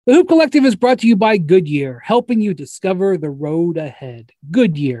The Hoop Collective is brought to you by Goodyear, helping you discover the road ahead.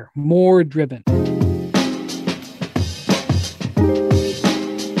 Goodyear, more driven.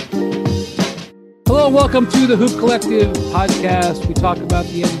 Hello, welcome to the Hoop Collective podcast. We talk about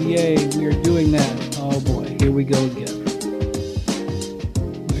the NBA. We are doing that. Oh boy, here we go again.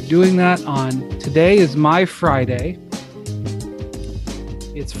 We're doing that on today is my Friday.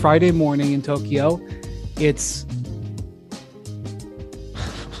 It's Friday morning in Tokyo. It's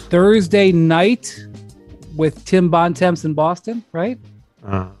Thursday night with Tim Bontemps in Boston, right?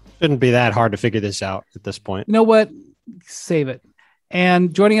 Shouldn't be that hard to figure this out at this point. You know what? Save it.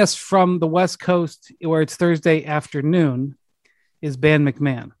 And joining us from the West Coast, where it's Thursday afternoon, is Ben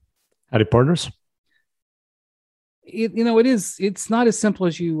McMahon. Howdy, partners. It's not as simple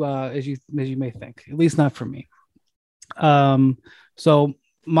as you may think. At least not for me. So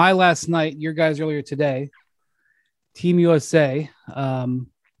my last night, your guys earlier today, Team USA.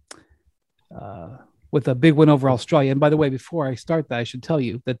 With a big win over Australia. And by the way, before I start that, I should tell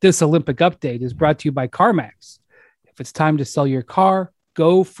you that this Olympic update is brought to you by CarMax. If it's time to sell your car,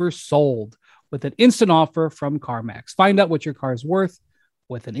 go for sold with an instant offer from CarMax. Find out what your car is worth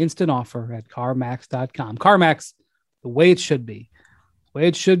with an instant offer at CarMax.com. CarMax, the way it should be. The way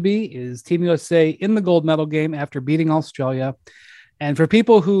it should be is Team USA in the gold medal game after beating Australia. And for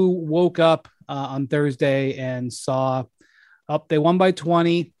people who woke up on Thursday and saw, they won by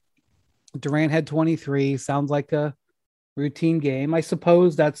 20. Durant had 23. Sounds like a routine game. I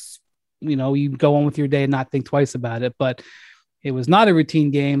suppose that's, you go on with your day and not think twice about it, but it was not a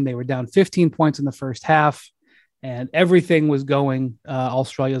routine game. They were down 15 points in the first half and everything was going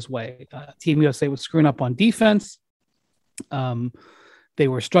Australia's way. Team USA was screwing up on defense. They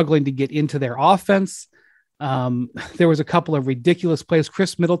were struggling to get into their offense. There was a couple of ridiculous plays.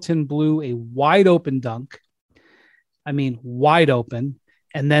 Chris Middleton blew a wide open dunk. I mean, wide open.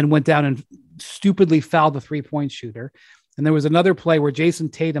 And then went down and stupidly fouled the three-point shooter. And there was another play where Jason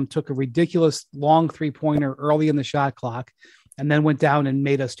Tatum took a ridiculous long three-pointer early in the shot clock and then went down and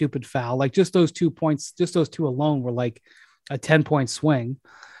made a stupid foul. Like just those 2 points, just those two alone were like a 10-point swing.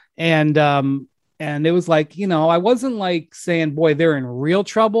 And it was like, I wasn't like saying, boy, they're in real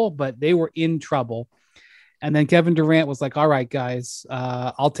trouble, but they were in trouble. And then Kevin Durant was like, all right, guys,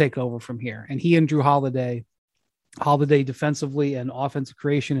 I'll take over from here. And he and Drew Holiday defensively and offensive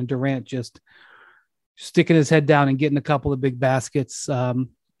creation, and Durant just sticking his head down and getting a couple of big baskets,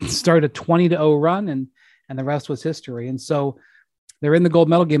 started a 20-0 run, and the rest was history. And so they're in the gold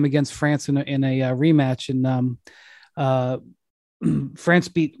medal game against France in a rematch. And France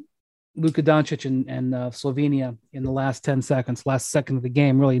beat Luka Doncic and Slovenia in the last 10 seconds, last second of the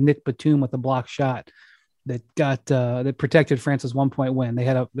game. Really, Nick Batum with a block shot that protected France's 1-point win.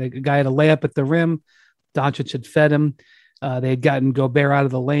 The guy had a layup at the rim. Doncic had fed him. They had gotten Gobert out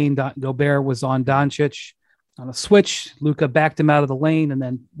of the lane. Gobert was on Doncic on a switch. Luka backed him out of the lane and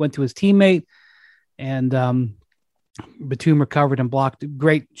then went to his teammate. And Batum recovered and blocked.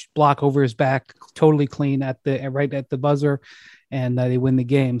 Great block over his back, totally clean right at the buzzer, and they win the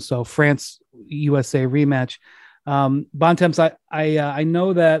game. So France USA rematch. Bontemps, I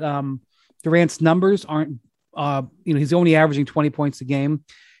know that Durant's numbers aren't. He's only averaging 20 points a game.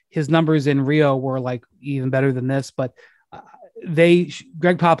 His numbers in Rio were like even better than this, but Greg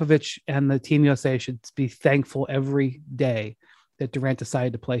Popovich and the Team USA should be thankful every day that Durant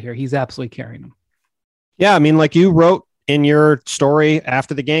decided to play here. He's absolutely carrying them. Yeah, I mean, like you wrote in your story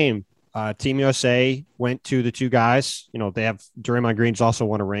after the game, Team USA went to the two guys. They have Draymond Green's also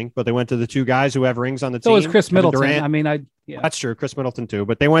won a ring, but they went to the two guys who have rings on the team. So is Chris Middleton. Durant. I mean, That's true, Chris Middleton too.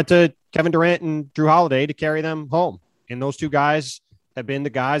 But they went to Kevin Durant and Drew Holiday to carry them home, and those two guys have been the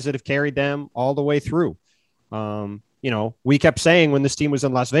guys that have carried them all the way through. We kept saying when this team was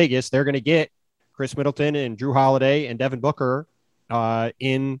in Las Vegas, they're going to get Chris Middleton and Drew Holiday and Devin Booker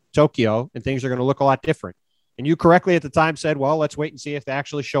in Tokyo, and things are going to look a lot different. And you correctly at the time said, well, let's wait and see if they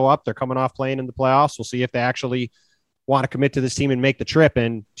actually show up. They're coming off playing in the playoffs. We'll see if they actually want to commit to this team and make the trip.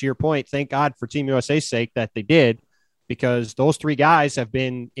 And to your point, thank God for Team USA's sake that they did, because those three guys have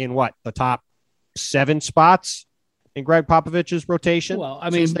been in the top 7 spots in Greg Popovich's rotation. Well, I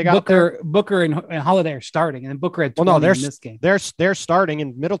mean, Booker and Holiday are starting, and Booker had 20 in this game. They're starting,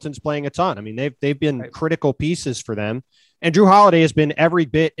 and Middleton's playing a ton. I mean, they've been critical pieces for them. And Drew Holiday has been every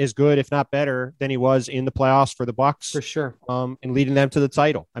bit as good, if not better, than he was in the playoffs for the Bucks, for sure, and leading them to the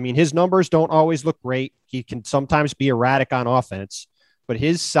title. I mean, his numbers don't always look great. He can sometimes be erratic on offense, but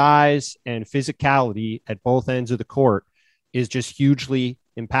his size and physicality at both ends of the court is just hugely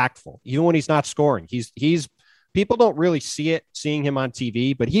impactful. Even when he's not scoring, he's people don't really seeing him on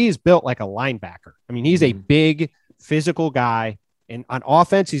TV, but he's built like a linebacker. I mean, he's a big physical guy, And on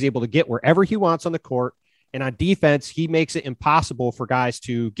offense, he's able to get wherever he wants on the court. And on defense, he makes it impossible for guys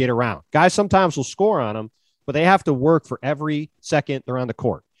to get around. Guys sometimes will score on him, but they have to work for every second they're on the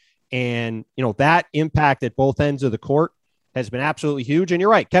court. And, that impact at both ends of the court has been absolutely huge. And you're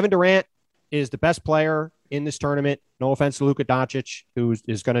right. Kevin Durant is the best player in this tournament. No offense to Luka Doncic, who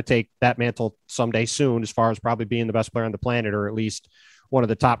is going to take that mantle someday soon, as far as probably being the best player on the planet, or at least one of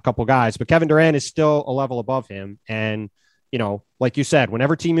the top couple guys. But Kevin Durant is still a level above him. And, like you said,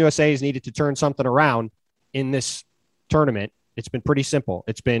 whenever Team USA has needed to turn something around in this tournament, it's been pretty simple.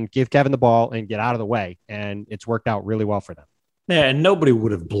 It's been give Kevin the ball and get out of the way. And it's worked out really well for them. Yeah, and nobody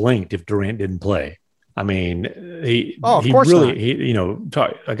would have blinked if Durant didn't play. I mean, of course really,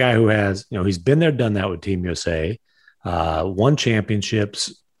 a guy who has, he's been there, done that with Team USA, won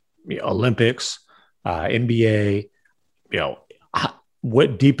championships, Olympics, NBA,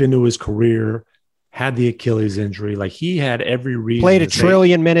 went deep into his career, had the Achilles injury. Like, he had every reason. Played a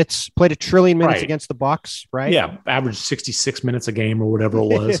trillion minutes right against the Bucks, right? Yeah, averaged 66 minutes a game or whatever it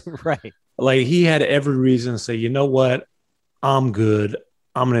was. Right. Like, he had every reason to say, you know what, I'm good.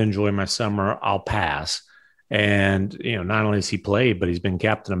 I'm going to enjoy my summer. I'll pass. And, not only has he played, but he's been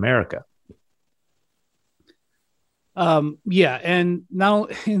Captain America. Yeah. And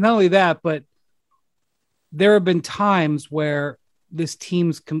not only that, but there have been times where this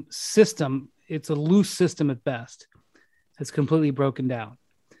team's system, it's a loose system at best, has completely broken down.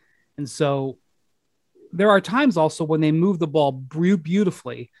 And so there are times also when they move the ball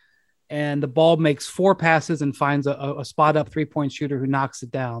beautifully, and the ball makes 4 passes and finds a spot up 3-point shooter who knocks it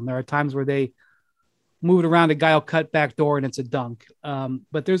down. There are times where they move it around, a guy will cut back door and it's a dunk.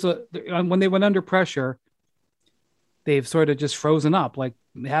 But when they went under pressure, they've sort of just frozen up, like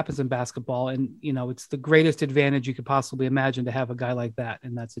it happens in basketball. And, it's the greatest advantage you could possibly imagine to have a guy like that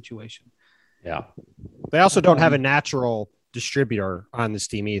in that situation. Yeah. They also don't have a natural distributor on this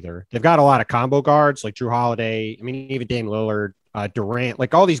team either. They've got a lot of combo guards like Jrue Holiday. I mean, even Dame Lillard, Durant,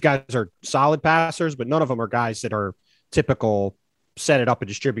 like all these guys are solid passers, but none of them are guys that are typical set it up and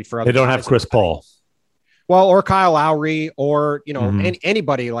distribute for other They don't guys. have Chris Paul. Well, or Kyle Lowry, or,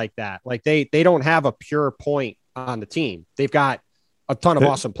 anybody like that. Like they don't have a pure point on the team. They've got a ton of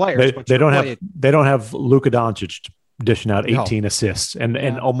awesome players. They don't have Luka Doncic dishing out 18 assists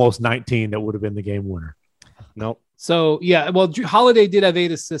and almost 19 that would have been the game winner. Nope. So, yeah, well, Holiday did have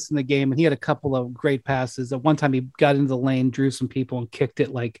 8 assists in the game, and he had a couple of great passes. At one time, he got into the lane, drew some people, and kicked it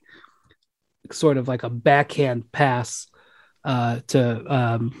like sort of like a backhand pass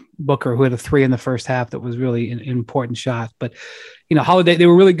to Booker, who had a 3 in the first half that was really an important shot. But, Holiday, they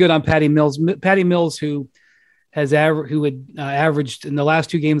were really good on Patty Mills. Patty Mills, who had averaged in the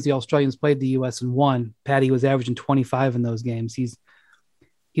last 2 games the Australians played the U.S. and won. Patty was averaging 25 in those games.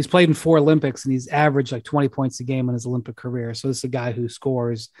 He's played in 4 Olympics, and he's averaged like 20 points a game in his Olympic career. So this is a guy who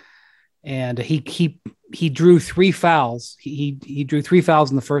scores, and he drew 3 fouls. He drew 3 fouls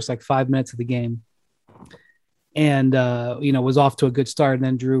in the first 5 minutes of the game, and was off to a good start. And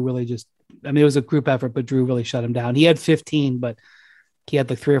then Jrue really it was a group effort, but Jrue really shut him down. He had 15, but he had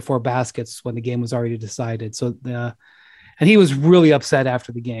 3 or 4 baskets when the game was already decided. So and he was really upset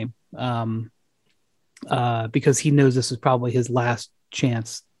after the game because he knows this is probably his last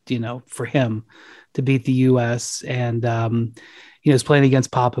chance, for him to beat the U.S. And he was playing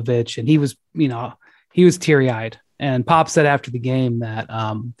against Popovich, and he was teary-eyed. And Pop said after the game that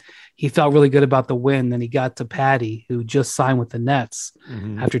he felt really good about the win. Then he got to Patty, who just signed with the Nets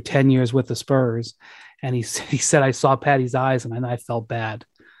after 10 years with the Spurs, and he said, I saw Patty's eyes and I felt bad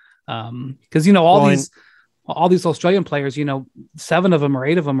because all these Australian players, 7 of them or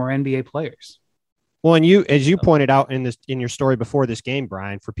 8 of them are NBA players. Well, and as you pointed out in your story before this game,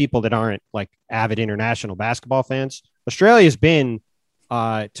 Brian, for people that aren't like avid international basketball fans, Australia has been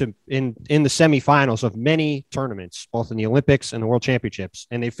in the semifinals of many tournaments, both in the Olympics and the World Championships,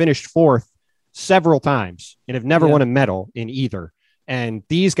 and they finished 4th several times and have never won a medal in either. And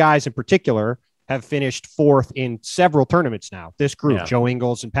these guys in particular have finished 4th in several tournaments now. This group, Joe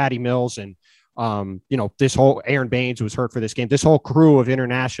Ingles and Patty Mills, and this whole Aaron Baines, who was hurt for this game, this whole crew of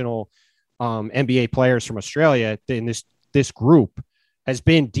international NBA players from Australia in this group has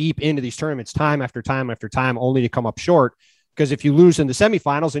been deep into these tournaments time after time after time, only to come up short. Because if you lose in the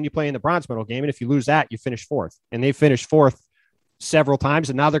semifinals, then you play in the bronze medal game. And if you lose that, you finish 4th. And they finished 4th several times.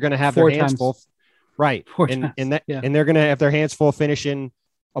 And now they're going to have their hands full. Right. And they're going to have their hands full finishing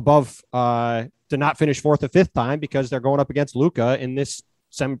above to not finish 4th or 5th time because they're going up against Luka in this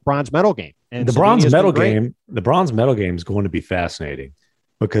bronze medal game. And the bronze medal game is going to be fascinating.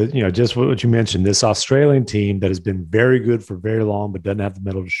 Because, just what you mentioned, this Australian team that has been very good for very long, but doesn't have the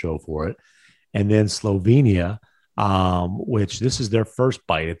medal to show for it. And then Slovenia, which this is their first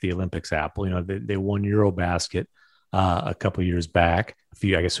bite at the Olympics apple. You know, they won Eurobasket a couple of years back.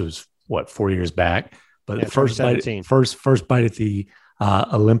 I guess it was 4 years back. But Yeah, first bite at the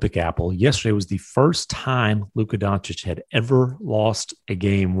Olympic apple. Yesterday was the first time Luka Doncic had ever lost a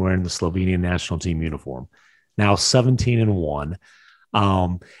game wearing the Slovenian national team uniform. Now 17-1.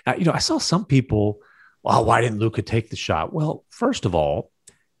 I saw some people, well, why didn't Luka take the shot? Well, first of all,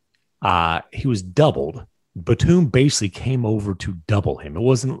 he was doubled. Batum basically came over to double him. It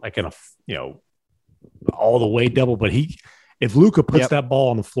wasn't like all the way double, but if Luka puts that ball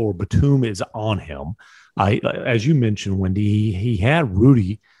on the floor, Batum is on him. As you mentioned, Wendy, he had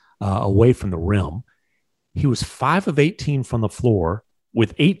Rudy away from the rim. He was 5 of 18 from the floor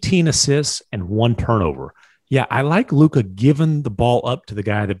with 18 assists and 1 turnover. Yeah, I like Luka giving the ball up to the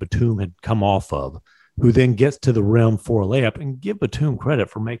guy that Batum had come off of, who then gets to the rim for a layup, and give Batum credit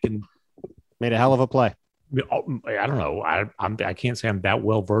for made a hell of a play. I don't know. I can't say I'm that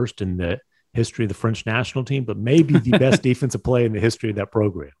well versed in the history of the French national team, but maybe the best defensive play in the history of that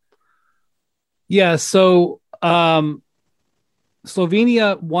program. Yeah. So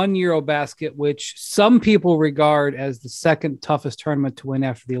Slovenia won Eurobasket, which some people regard as the second toughest tournament to win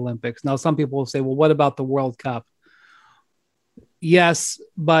after the Olympics. Now, some people will say, well, what about the World Cup? Yes,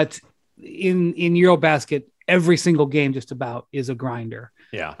 but in Eurobasket, every single game just about is a grinder.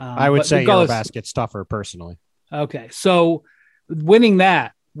 Yeah, I would say Eurobasket's tougher personally. Okay, so winning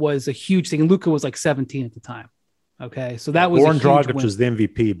that was a huge thing. Luka was like 17 at the time. Okay, so that was Goran Dragic was the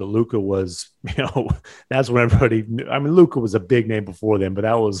MVP, but Luka was, that's when everybody knew. I mean, Luka was a big name before then, but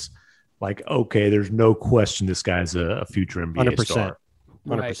that was like, okay, there's no question this guy's a future NBA 100%. star.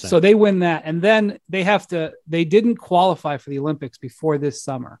 100%. Right. So they win that, and then they didn't qualify for the Olympics before this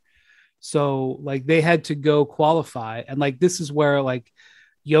summer. So like they had to go qualify, and like this is where like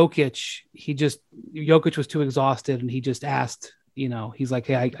Jokic was too exhausted, and he just asked, he's like,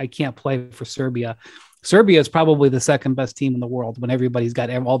 hey, I can't play for Serbia. Serbia is probably the second best team in the world when everybody's got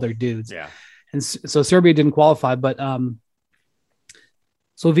all their dudes. Yeah. And so Serbia didn't qualify, but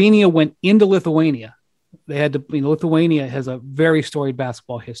Slovenia went into Lithuania. They had to, Lithuania has a very storied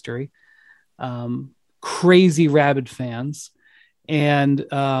basketball history, crazy rabid fans. And,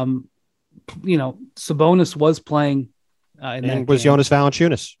 Sabonis was playing and was Jonas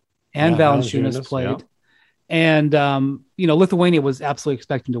Valanciunas. And Valanciunas played. Yeah. And, Lithuania was absolutely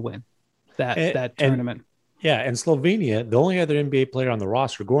expecting to win that tournament. And Slovenia, the only other NBA player on the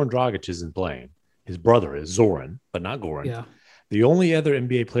roster, Goran Dragic isn't playing. His brother is Zoran, but not Goran. Yeah. The only other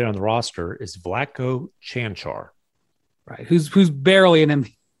NBA player on the roster is Vlatko Cancar. Right. Who's barely an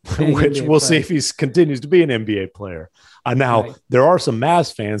NBA. Which we'll see if he continues to be an NBA player. Now, there are some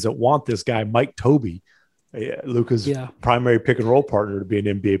Mavs fans that want this guy, Mike Tobey, Luka's primary pick and roll partner, to be an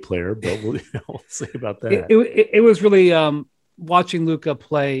NBA player, but we'll see about that. It was really watching Luka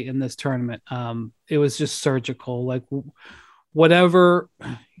play in this tournament. It was just surgical. Like whatever,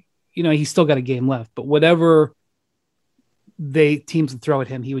 he's still got a game left, but whatever teams would throw at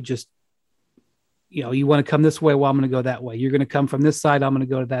him, he would just, you want to come this way? Well, I'm going to go that way. You're going to come from this side. I'm going to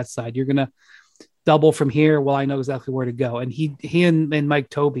go to that side. You're going to double from here. Well, I know exactly where to go. And he and Mike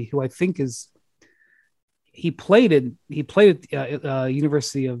Tobey, who I think he played at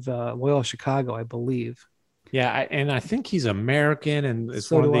University of Loyola Chicago, I believe. Yeah, and I think he's American, and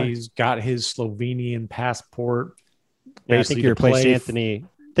it's one of these got his Slovenian passport. I think you replaced Anthony.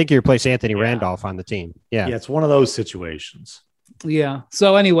 Anthony Randolph on the team. Yeah, it's one of those situations. Yeah.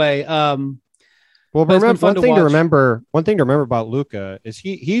 So anyway, well, remember one thing to remember about Luka is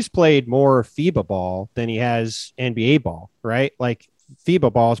he's played more FIBA ball than he has NBA ball, right? Like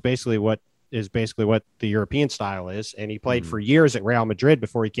FIBA ball is basically what the European style is, and he played for years at Real Madrid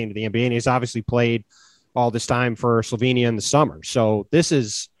before he came to the NBA, and he's obviously played all this time for Slovenia in the summer. So this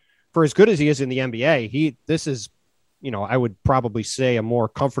is, for as good as he is in the NBA, this is, I would probably say a more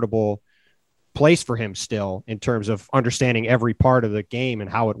comfortable place for him still in terms of understanding every part of the game and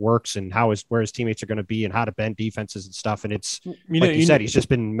how it works and where his teammates are going to be and how to bend defenses and stuff. And it's like you said, he's just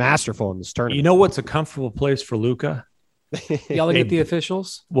been masterful in this tournament. You know what's a comfortable place for Luka? Yelling at the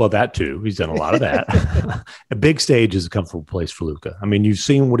officials? Well, that too. He's done a lot of that. A big stage is a comfortable place for Luka. I mean, you've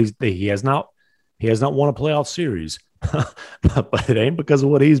seen what he has not won a playoff series, but it ain't because of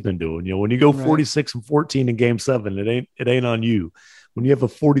what he's been doing. When you go 46-14 in Game 7, it ain't on you. When you have a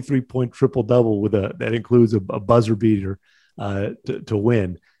 43-point triple double that includes a buzzer beater to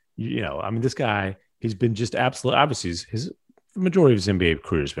win, I mean, this guy, he's been just absolute. Obviously, the majority of his NBA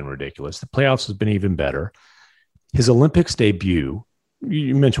career has been ridiculous. The playoffs has been even better. His Olympics debut,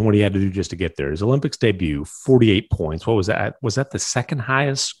 you mentioned what he had to do just to get there. His Olympics debut, 48 points. What was that? Was that the second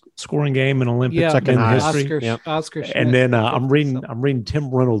highest scoring game in Olympic second in highest. history. Oscar Schmidt, and then I'm reading Tim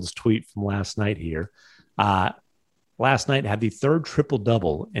Reynolds' tweet from last night here. Last night had the third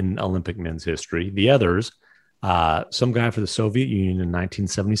triple-double in Olympic men's history. The others, some guy for the Soviet Union in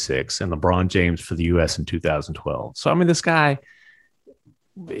 1976 and LeBron James for the U.S. in 2012. So, I mean, this guy,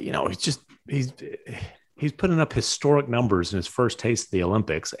 he's putting up historic numbers in his first taste of the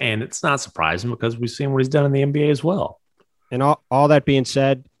Olympics, and it's not surprising because we've seen what he's done in the NBA as well. And all that being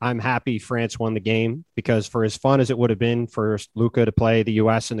said, I'm happy France won the game because for as fun as it would have been for Luka to play the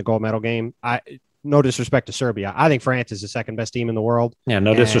U.S. in the gold medal game, no disrespect to Serbia, I think France is the second best team in the world. Yeah,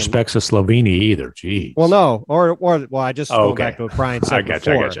 no disrespect to Slovenia either. Geez. Well, no, I just go back to what Brian said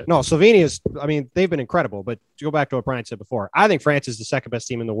before. I gotcha. No, Slovenia is. I mean, they've been incredible. But to go back to what Brian said before, I think France is the second best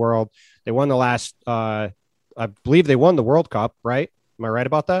team in the world. They won the last. I believe they won the World Cup, right? Am I right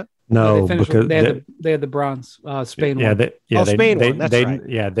about that? No, because they had the bronze. Spain won. Spain won. That's right.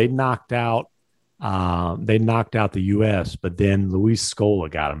 Yeah, they knocked out. They knocked out the U.S., but then Luis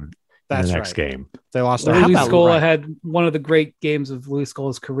Scola got them. That's the next right. game. They lost. Luis Scola had one of the great games of Luis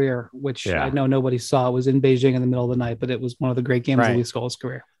Scola's career, which I know nobody saw. It was in Beijing in the middle of the night, but it was one of the great games of Luis Scola's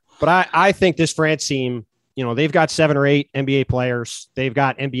career. But I think this France team, they've got 7 or 8 NBA players. They've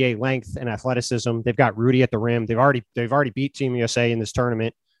got NBA length and athleticism. They've got Rudy at the rim. They've already beat Team USA in this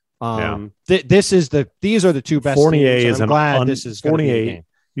tournament. These are the two best Fournier teams. I'm glad this is going to be a game.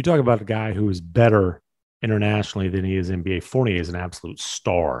 You talk about a guy who is better internationally than he is NBA. Fournier is an absolute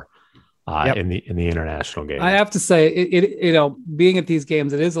star. In the international game. I have to say, it being at these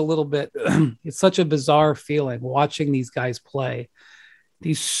games, it is a little bit. It's such a bizarre feeling watching these guys play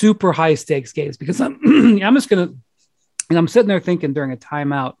these super high stakes games because I'm sitting there thinking during a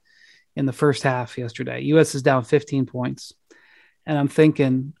timeout in the first half yesterday, U.S. is down 15 points, and I'm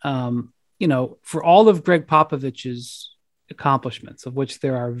thinking, for all of Greg Popovich's accomplishments, of which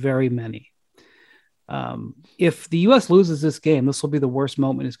there are very many. If the U.S. loses this game, this will be the worst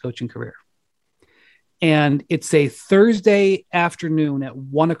moment in his coaching career. And it's a Thursday afternoon at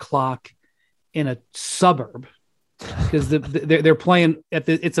 1:00 in a suburb because they're playing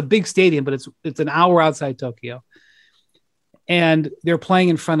it's a big stadium, but it's an hour outside Tokyo. And they're playing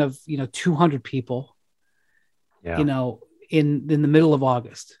in front of, 200 people, in the middle of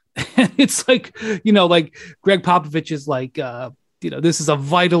August. It's like, like Greg Popovich is like, this is a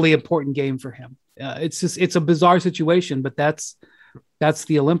vitally important game for him. It's a bizarre situation, but that's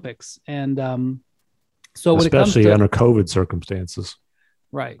the Olympics. And so when especially it comes under COVID circumstances,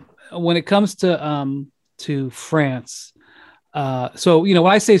 right. When it comes to France, so, when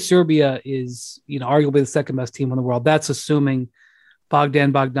I say Serbia is, arguably the second best team in the world, that's assuming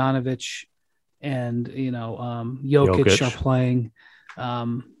Bogdan Bogdanovic and, Jokic are playing.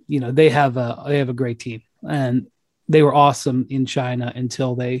 They have a great team, and they were awesome in China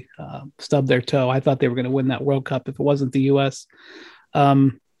until they stubbed their toe. I thought they were going to win that World Cup if it wasn't the U.S.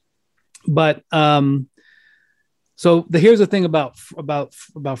 So here's the thing about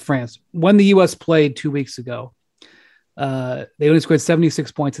France. When the U.S. played 2 weeks ago, they only scored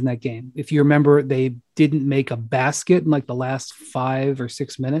 76 points in that game. If you remember, they didn't make a basket in like the last 5 or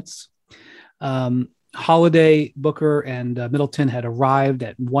 6 minutes. Holiday, Booker, and Middleton had arrived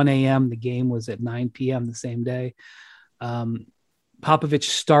at 1 a.m. The game was at 9 p.m. the same day. Popovich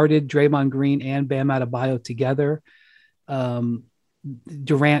started Draymond Green and Bam Adebayo together.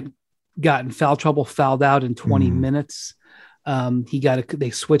 Durant got in foul trouble, fouled out in 20 minutes. They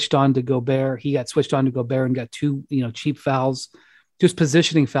switched on to Gobert. He got switched on to Gobert and got 2, cheap fouls, just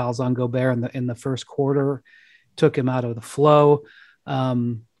positioning fouls on Gobert in the first quarter, took him out of the flow.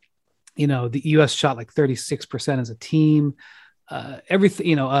 The U.S. shot like 36% as a team.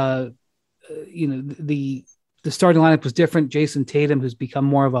 Everything, the starting lineup was different. Jason Tatum, who's become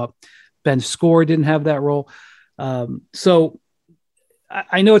more of a bench scorer, didn't have that role. So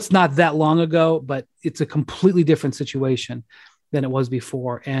I know it's not that long ago, but it's a completely different situation than it was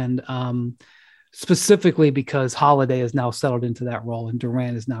before. And specifically because Holiday is now settled into that role and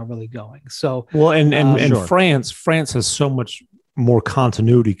Durant is now really going. So, well, and sure. France has so much more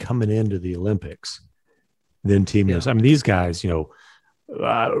continuity coming into the Olympics than Team USA. I mean, these guys,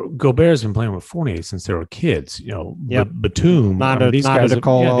 Gobert's been playing with Fournier since they were kids, Batum, these guys,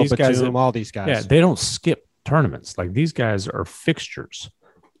 Batum, all these guys. Yeah, they don't skip tournaments. Like these guys are fixtures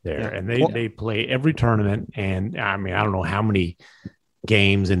there, and they play every tournament. And I mean, I don't know how many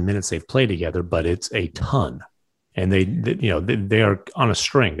games and minutes they've played together, but it's a ton. And they are on a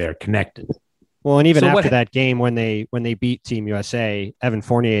string. They are connected. Well, and even after that game, when they beat Team USA, Evan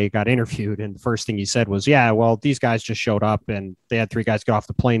Fournier got interviewed, and the first thing he said was, "Yeah, well, these guys just showed up, and they had 3 guys get off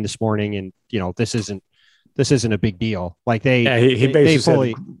the plane this morning, and this isn't this isn't a big deal. Like he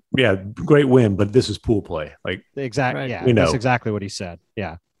basically said, great win, but this is pool play. Like exactly, yeah, we know. That's exactly what he said.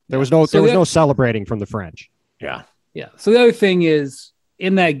 Yeah, there was no celebrating from the French. Yeah. So the other thing is,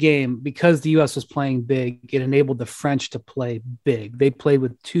 in that game, because the U.S. was playing big, it enabled the French to play big. They played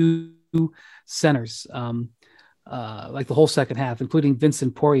with two centers, like the whole second half, including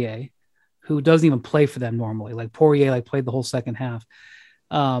Vincent Poirier, who doesn't even play for them normally. Like Poirier, played the whole second half.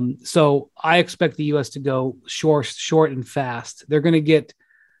 So I expect the U.S. to go short and fast. They're going to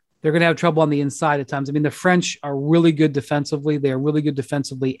have trouble on the inside at times. I mean, the French are really good defensively. They are really good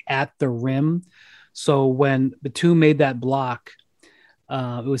defensively at the rim. So when Batum made that block,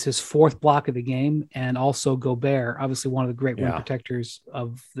 it was his fourth block of the game, and also Gobert, obviously one of the great rim protectors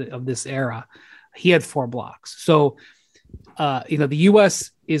of this era. He had 4 blocks. So, the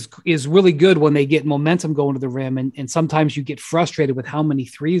U.S. is really good when they get momentum going to the rim, and sometimes you get frustrated with how many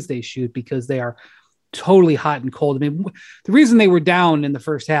threes they shoot because they are totally hot and cold. I mean, the reason they were down in the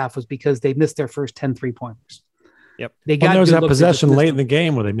first half was because they missed their first 10 3-pointers. Yep. There was that possession late in the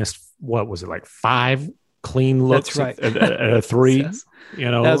game where they missed, what was it, like 5 clean looks at a 3? Yes.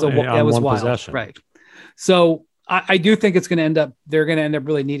 That was wild. Possession. Right. So I do think they're going to end up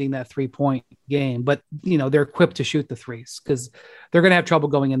really needing that 3-point game, but they're equipped to shoot the threes because they're going to have trouble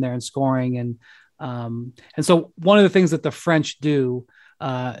going in there and scoring. And so one of the things that the French do,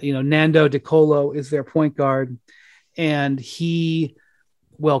 Nando De Colo is their point guard, and he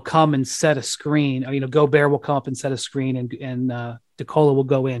will come and set a screen. Gobert will come up and set a screen, and De Colo will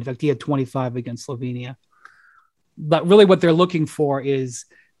go in. In fact, he had 25 against Slovenia. But really what they're looking for is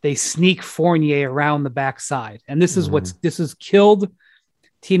they sneak Fournier around the backside. And this is this has killed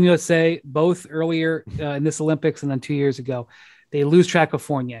Team USA both earlier in this Olympics and then 2 years ago. They lose track of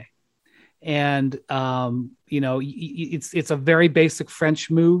Fournier. And, it's a very basic French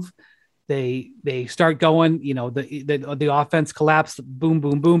move. They start going, the offense collapsed, boom,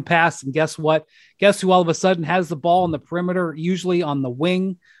 boom, boom, pass. And guess what? Guess who all of a sudden has the ball on the perimeter, usually on the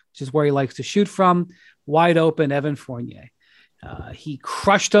wing, which is where he likes to shoot from. Wide open, Evan Fournier. He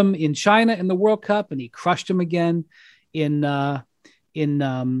crushed him in China in the World Cup, and he crushed him again in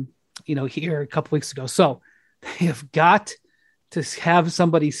here a couple weeks ago. So they have got to have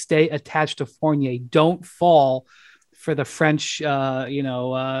somebody stay attached to Fournier. Don't fall for the French,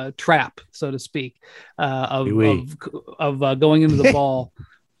 trap, so to speak, of going into the ball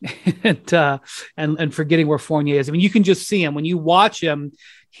and forgetting where Fournier is. I mean, you can just see him when you watch him.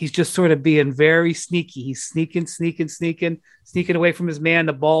 He's just sort of being very sneaky. He's sneaking away from his man.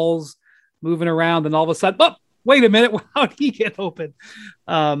 The ball's moving around, and all of a sudden, oh, wait a minute, how did he get open?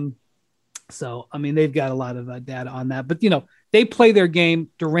 So, I mean, they've got a lot of data on that. But, they play their game.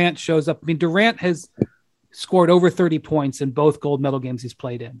 Durant shows up. I mean, Durant has scored over 30 points in both gold medal games he's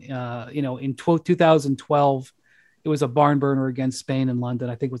played in. In 2012, it was a barn burner against Spain in London.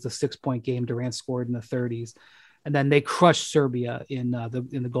 I think it was a 6-point game. Durant scored in the 30s. And then they crushed Serbia in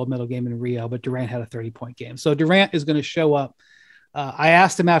the gold medal game in Rio, but Durant had a 30-point game. So Durant is going to show up. I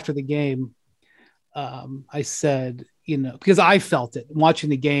asked him after the game. I said, because I felt it watching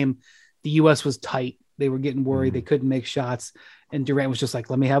the game, the U.S. was tight. They were getting worried. They couldn't make shots. And Durant was just like,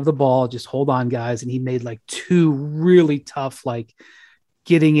 let me have the ball. Just hold on, guys. And he made like 2 really tough,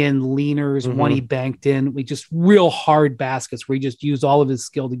 getting in leaners. One he banked in. We just real hard baskets where he just used all of his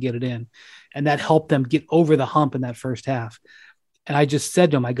skill to get it in. And that helped them get over the hump in that first half. And I just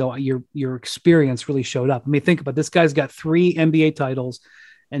said to him, I go, your experience really showed up. I mean, think about it. This guy's got 3 NBA titles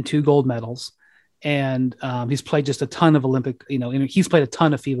and 2 gold medals. And he's played just a ton of Olympic, he's played a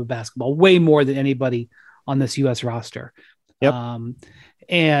ton of FIBA basketball, way more than anybody on this U.S. roster. Yep.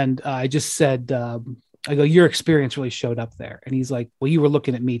 And I just said, I go, your experience really showed up there. And he's like, well, you were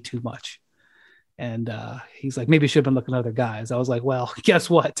looking at me too much. And he's like, maybe you should have been looking at other guys. I was like, well, guess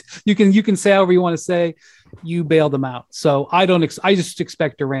what? You can say however you want to say. You bailed them out. So I just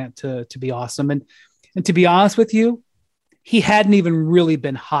expect Durant to be awesome. And to be honest with you, he hadn't even really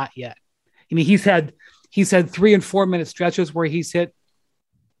been hot yet. I mean, he's had 3 and 4 minute stretches where he's hit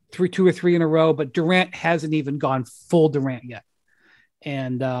 2 or 3 in a row, but Durant hasn't even gone full Durant yet.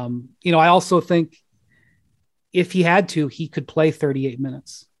 And, I also think if he had to, he could play 38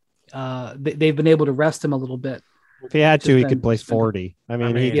 minutes. They've been able to rest him a little bit. If he had to, he could play 40. He could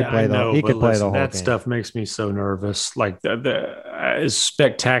play the whole that game. Stuff makes me so nervous. Like as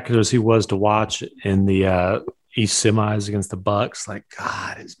spectacular as he was to watch in the East semis against the Bucks, like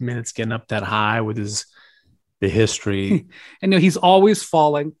God, his minutes getting up that high with the history. And he's always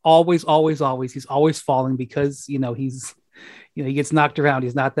falling, always. He's always falling because he gets knocked around.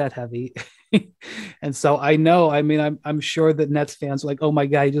 He's not that heavy. And so I know, I mean, I'm sure that Nets fans are like, oh my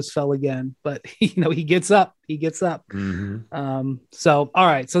God, he just fell again. But he gets up. Mm-hmm. So all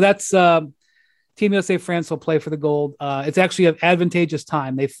right. So that's Team USA France will play for the gold. It's actually an advantageous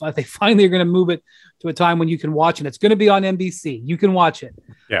time. They finally are going to move it to a time when you can watch it. It's going to be on NBC. You can watch it.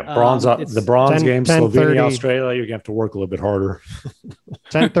 Yeah, the bronze game, 10, Slovenia, 30. Australia. You're gonna have to work a little bit harder.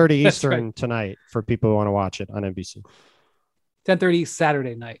 10:30 Eastern tonight for people who want to watch it on NBC. 10:30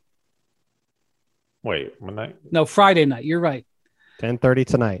 Saturday night. Wait, midnight? No, Friday night. You're right. 10:30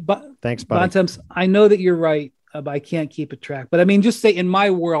 tonight. But thanks, buddy. Bontemps, I know that you're right, but I can't keep a track. But I mean, just say in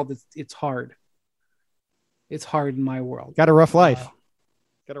my world, it's hard. It's hard in my world. Got a rough life.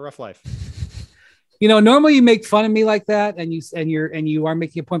 Normally you make fun of me like that, and you are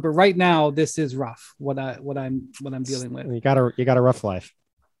making a point. But right now, this is rough. What I'm dealing with. You got a rough life.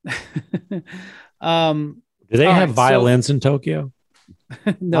 Do they have violins in Tokyo?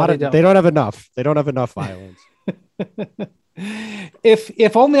 No, they don't. They don't have enough. They don't have enough violins.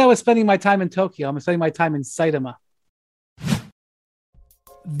 If only I was spending my time in Tokyo. I'm spending my time in Saitama.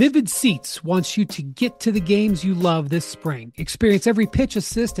 Vivid Seats wants you to get to the games you love this spring. Experience every pitch,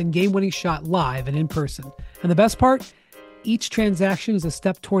 assist, and game-winning shot live and in person. And the best part? Each transaction is a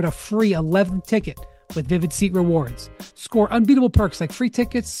step toward a free 11th ticket with Vivid Seat Rewards. Score unbeatable perks like free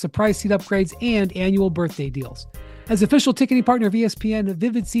tickets, surprise seat upgrades, and annual birthday deals. As official ticketing partner of ESPN,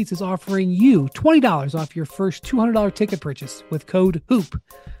 Vivid Seats is offering you $20 off your first $200 ticket purchase with code HOOP.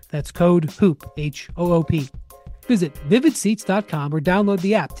 That's code HOOP, H-O-O-P. Visit vividseats.com or download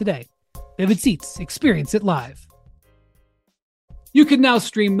the app today. Vivid Seats, experience it live. You can now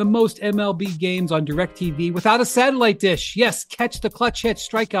stream the most MLB games on DirecTV without a satellite dish. Yes, catch the clutch hits,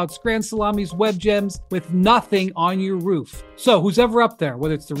 strikeouts, grand salamis, web gems with nothing on your roof. So who's ever up there,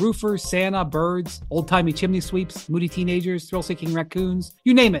 whether it's the roofers, Santa, birds, old-timey chimney sweeps, moody teenagers, thrill-seeking raccoons,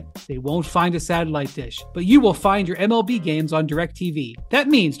 you name it, they won't find a satellite dish. But you will find your MLB games on DirecTV. That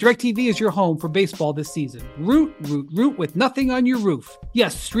means DirecTV is your home for baseball this season. Root with nothing on your roof.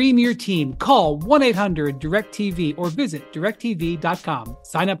 Yes, stream your team. Call 1-800-DirecTV or visit DirecTV.com.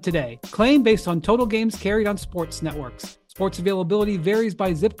 Sign up today. Claim based on total games carried on sports networks. Sports availability varies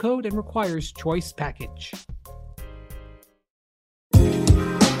by zip code and requires choice package.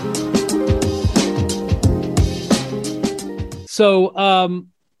 So I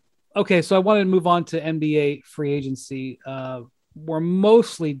wanted to move on to NBA free agency. We're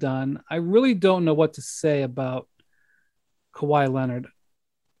mostly done. I really don't know what to say about Kawhi Leonard.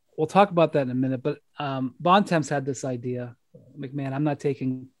 We'll talk about that in a minute, but Bontemps had this idea. McMahon, I'm not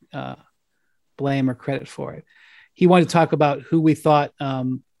taking blame or credit for it. He wanted to talk about who we thought,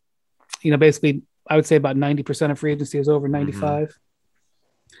 basically, I would say about 90% of free agency is over 95. Mm-hmm.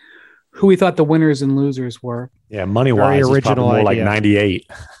 Who we thought the winners and losers were. Yeah, money-wise, it's probably more like 98.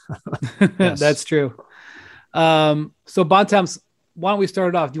 Yes. That's true. So Bontemps, why don't we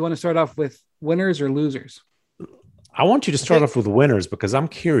start it off? Do you want to start off with winners or losers? I want you to start off with winners because I'm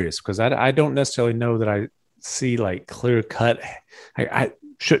curious because I don't necessarily know that I see like clear cut.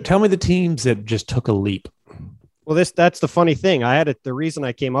 Tell me the teams that just took a leap. Well, that's the funny thing. The reason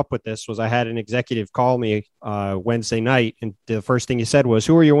I came up with this was I had an executive call me Wednesday night, and the first thing he said was,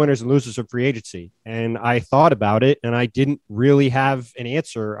 "Who are your winners and losers of free agency?" And I thought about it, and I didn't really have an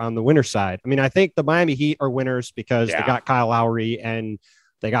answer on the winner side. I mean, I think the Miami Heat are winners because they got Kyle Lowry and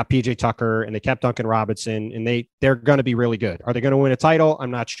they got PJ Tucker and they kept Duncan Robinson, and they're going to be really good. Are they going to win a title?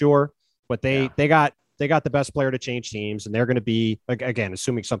 I'm not sure, but they got the best player to change teams, and they're going to be, again,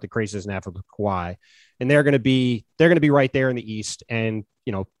 assuming something crazy doesn't happen with Kawhi, and they're going to be right there in the East, and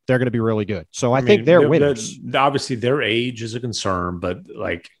they're going to be really good. So I think they're winners. Obviously, their age is a concern, but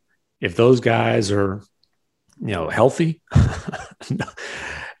like if those guys are healthy,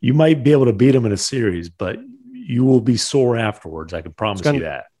 you might be able to beat them in a series, but you will be sore afterwards. I can promise you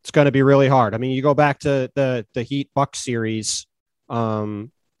that. It's going to be really hard. I mean, you go back to the Heat Bucks series.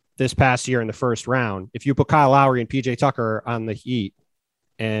 This past year in the first round, if you put Kyle Lowry and PJ Tucker on the Heat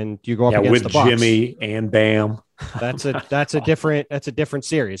and you go up against with the Bucks, Jimmy and Bam, that's a different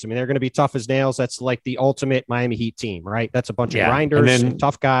series. I mean, they're going to be tough as nails. That's like the ultimate Miami Heat team, right? That's a bunch of grinders and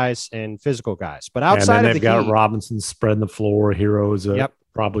tough guys and physical guys. But outside of they've got Robinson spreading the floor. Hero is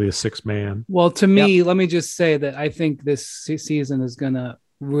probably a 6-man. Well, to me, let me just say that I think this season is going to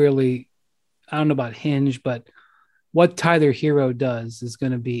really, I don't know about hinge, but what Tyler Hero does is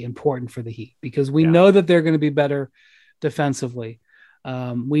going to be important for the Heat because we know that they're going to be better defensively.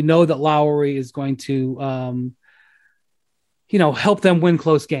 We know that Lowry is going to, help them win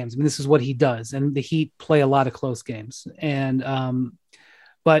close games. I mean, this is what he does. And the Heat play a lot of close games. And,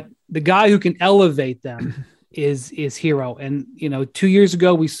 but the guy who can elevate them is Hero. And, 2 years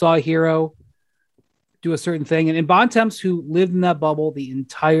ago, we saw Hero do a certain thing. And Bontemps, who lived in that bubble the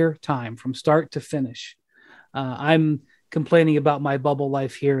entire time from start to finish. I'm complaining about my bubble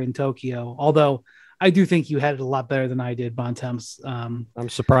life here in Tokyo, although I do think you had it a lot better than I did, Bontemps. I'm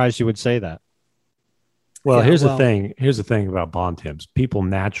surprised you would say that. Well, here's the thing. Here's the thing about Bontemps. People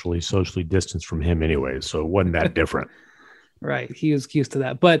naturally socially distance from him anyway, so it wasn't that different. Right. He was used to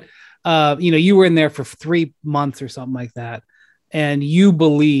that. But, you were in there for 3 months or something like that. And you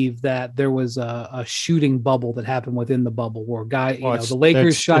believe that there was a shooting bubble that happened within the bubble where the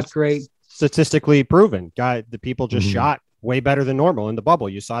Lakers shot great. Statistically proven. The people just shot way better than normal in the bubble.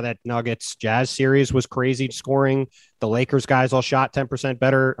 You saw that Nuggets Jazz series was crazy scoring. The Lakers guys all shot 10%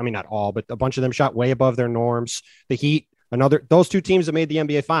 better. I mean, not all, but a bunch of them shot way above their norms. The Heat, those two teams that made the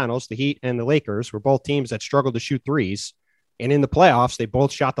NBA Finals, the Heat and the Lakers, were both teams that struggled to shoot threes. And in the playoffs, they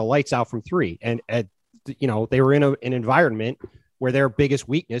both shot the lights out from three. And, they were in an environment where their biggest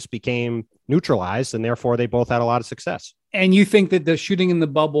weakness became neutralized, and therefore they both had a lot of success. And you think that the shooting in the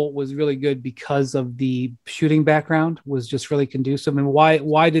bubble was really good because of the shooting background was just really conducive? And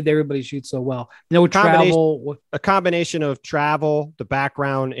why did everybody shoot so well? Travel. A combination of travel, the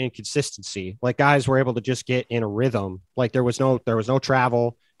background, and consistency. Like guys were able to just get in a rhythm. Like there was no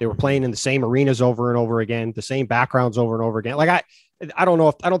travel. They were playing in the same arenas over and over again, the same backgrounds over and over again. Like I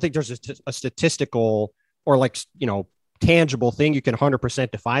don't think there's a statistical or tangible thing you can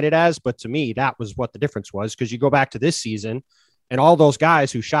 100% define it as, but to me that was what the difference was, because you go back to this season and all those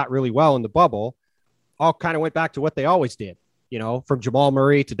guys who shot really well in the bubble all kind of went back to what they always did, from Jamal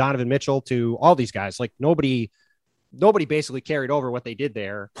Murray to Donovan Mitchell to all these guys. Like nobody basically carried over what they did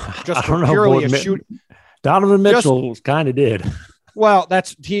there, just purely a shoot. Donovan Mitchell kind of did. Well,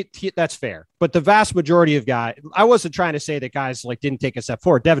 that's fair, but the vast majority of guys, I wasn't trying to say that guys didn't take a step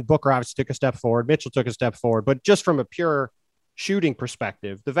forward. Devin Booker obviously took a step forward. Mitchell took a step forward, but just from a pure shooting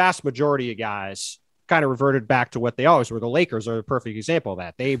perspective, the vast majority of guys kind of reverted back to what they always were. The Lakers are the perfect example of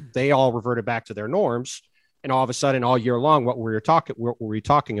that. They all reverted back to their norms, and all of a sudden, all year long, what were we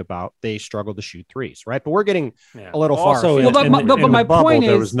talking about? They struggled to shoot threes, right? But we're getting a little far. But my point is,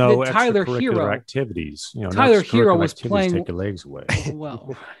 there was no Tyler Herro activities. Tyler Herro was playing. Take your legs away.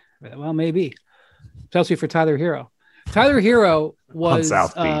 Well, maybe. Especially for Tyler Herro. Tyler Herro was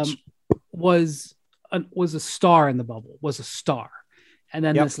South Beach. Was a star in the bubble. Was a star. And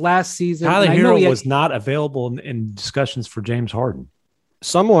then this last season, Tyler Herro was not available in discussions for James Harden.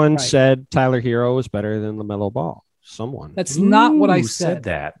 Someone said Tyler Herro is better than LaMelo Ball. Someone. That's not what I said.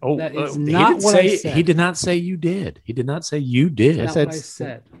 That. Oh, that is not what I said. He did not say you did. He did not say you did. That's not what I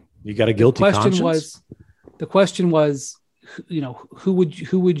said. You got a guilty conscience? The question was, who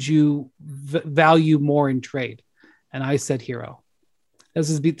would you value more in trade? And I said Herro. This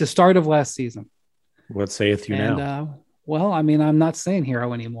is the start of last season. What saith you now? I'm not saying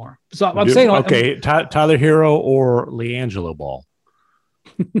Herro anymore. So I'm saying Tyler Herro or LiAngelo Ball.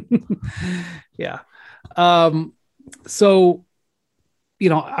 Yeah. So,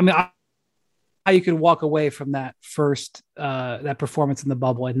 you could walk away from that first, that performance in the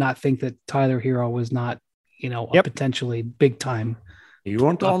bubble and not think that Tyler Herro was not, a potentially big time. You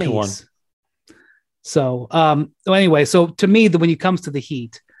weren't the only one. So, anyway, so to me, when it comes to the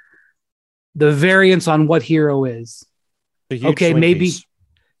Heat, the variance on what Herro is,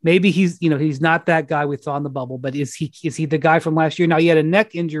 maybe he's, he's not that guy we saw in the bubble, but is he the guy from last year? Now he had a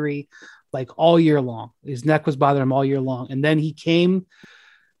neck injury all year long. His neck was bothering him all year long. And then he came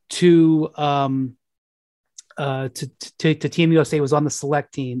to Team USA, was on the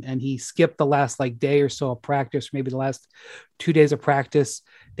select team, and he skipped the last day or so of practice, maybe the last 2 days of practice.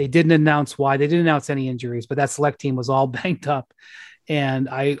 They didn't announce why. They didn't announce any injuries, but that select team was all banged up. And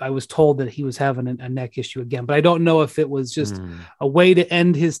I was told that he was having a neck issue again, but I don't know if it was just a way to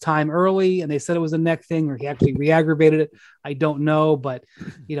end his time early and they said it was a neck thing, or he actually re-aggravated it. I don't know, but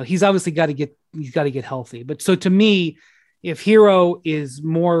he's obviously got to get healthy. But so to me, if Herro is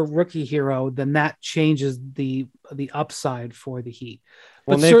more rookie Herro, then that changes the upside for the Heat.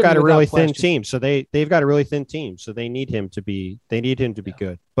 Well, they've got a really thin team, so they've got a really thin team, so they need him to be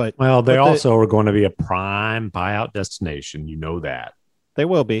good. But they also are going to be a prime buyout destination. You know that. They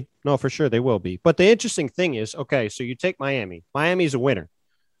will be. No, for sure they will be. But the interesting thing is, okay, so you take Miami. Miami's a winner.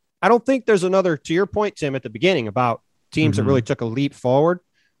 I don't think there's another, to your point, Tim, at the beginning about teams that really took a leap forward.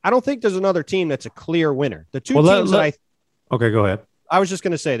 I don't think there's another team that's a clear winner. The two teams okay, go ahead. I was just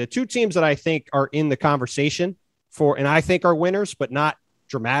going to say the two teams that I think are in the conversation and I think are winners, but not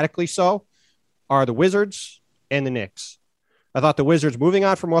dramatically so, are the Wizards and the Knicks. I thought the Wizards moving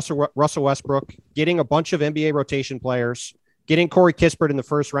on from Russell Westbrook, getting a bunch of NBA rotation players, getting Corey Kispert in the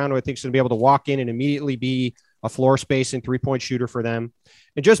first round, who I think is going to be able to walk in and immediately be a floor space and 3-point shooter for them,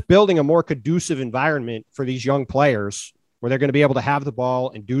 and just building a more conducive environment for these young players where they're going to be able to have the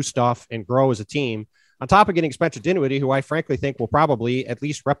ball and do stuff and grow as a team, on top of getting Spencer Dinwiddie, who I frankly think will probably at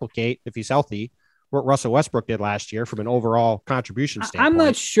least replicate, if he's healthy, what Russell Westbrook did last year from an overall contribution standpoint. I'm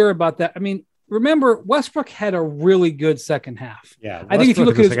not sure about that. I mean, remember, Westbrook had a really good second half. Yeah, I think if you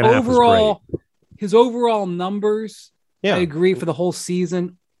look at his overall numbers, I agree for the whole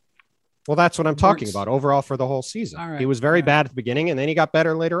season. Well, that's what I'm talking about. Overall for the whole season. Right. He was very bad at the beginning, and then he got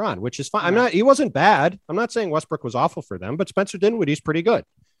better later on, which is fine. He wasn't bad. I'm not saying Westbrook was awful for them, but Spencer Dinwiddie's pretty good.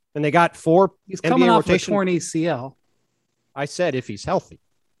 And they got 4 He's NBA coming off rotation. a torn ACL. I said if he's healthy.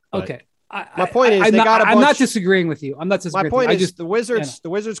 Okay. My point is, I'm not disagreeing with you. I'm not disagreeing. My point is, the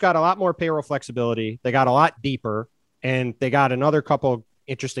Wizards got a lot more payroll flexibility. They got a lot deeper, and they got another couple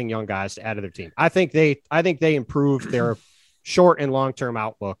interesting young guys to add to their team. I think they improved their short and long-term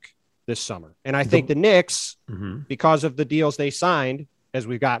outlook this summer. And I think the Knicks, because of the deals they signed, as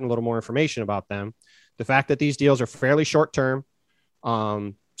we've gotten a little more information about them, the fact that these deals are fairly short-term,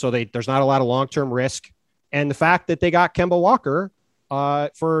 so there's not a lot of long-term risk, and the fact that they got Kemba Walker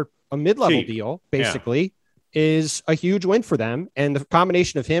for a mid-level deal, basically, is a huge win for them. And the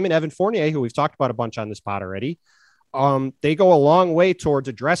combination of him and Evan Fournier, who we've talked about a bunch on this pod already, they go a long way towards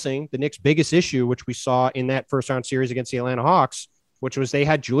addressing the Knicks' biggest issue, which we saw in that first-round series against the Atlanta Hawks, which was they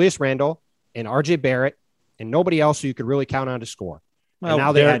had Julius Randle and RJ Barrett and nobody else who you could really count on to score. Well, and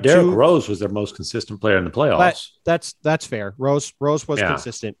now they had Derrick Rose was their most consistent player in the playoffs. That's fair. Rose was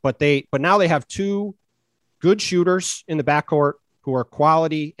consistent, but now they have 2 good shooters in the backcourt who are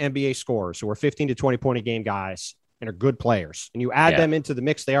quality NBA scorers, who are 15 to 20 point a game guys and are good players. And you add them into the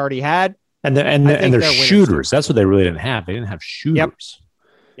mix they already had. And they're shooters. That's what they really didn't have. They didn't have shooters.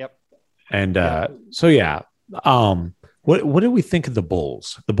 Yep. And what did we think of the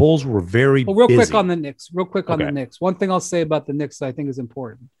Bulls? The Bulls were very busy. Quick on the Knicks. The Knicks. One thing I'll say about the Knicks that I think is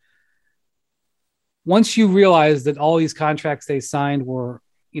important. Once you realize that all these contracts they signed were,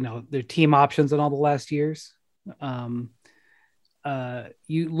 their team options in all the last years,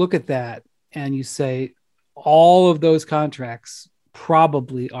 you look at that and you say all of those contracts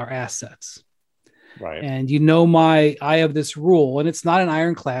probably are assets. Right. And I have this rule, and it's not an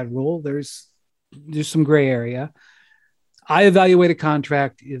ironclad rule. There's some gray area. I evaluate a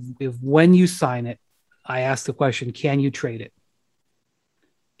contract if when you sign it, I ask the question, can you trade it?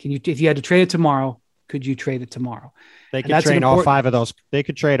 If you had to trade it tomorrow, could you trade it tomorrow? They could trade all 5 of those. They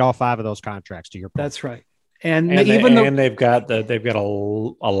could trade all 5 of those contracts, to your point. That's right. And they've got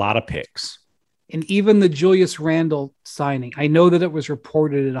a lot of picks. And even the Julius Randle signing, I know that it was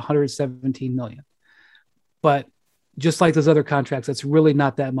reported at $117 million, but just like those other contracts, that's really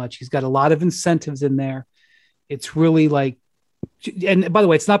not that much. He's got a lot of incentives in there. It's really like, and by the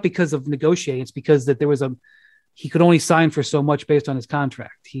way, it's not because of negotiating. It's because that he could only sign for so much based on his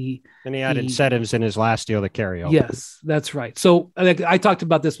contract. He had incentives in his last deal that carry over. Yes, that's right. So I talked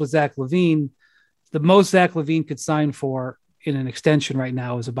about this with Zach LaVine. The most Zach LaVine could sign for in an extension right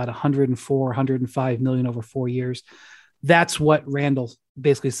now is about 105 million over 4 years. That's what Randall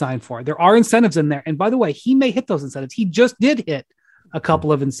basically signed for. There are incentives in there. And by the way, he may hit those incentives. He just did hit a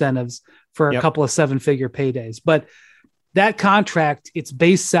couple of incentives for a couple of 7-figure paydays, but that contract, its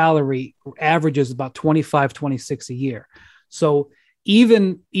base salary averages about 26 a year. So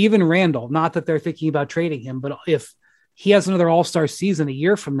even Randall, not that they're thinking about trading him, but if he has another all-star season a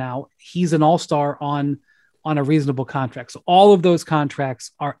year from now, he's an all-star on a reasonable contract. So all of those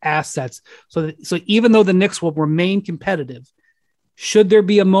contracts are assets. So even though the Knicks will remain competitive, should there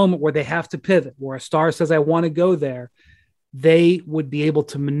be a moment where they have to pivot, where a star says, I want to go there, they would be able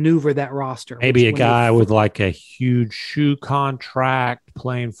to maneuver that roster. Maybe a guy with like a huge shoe contract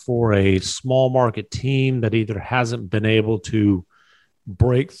playing for a small market team that either hasn't been able to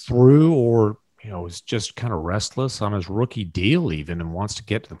break through or, is just kind of restless on his rookie deal even and wants to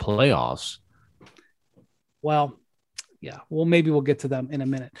get to the playoffs. Well, yeah. Well, maybe we'll get to them in a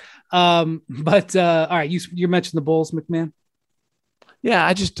minute. But all right, you mentioned the Bulls, McMahon.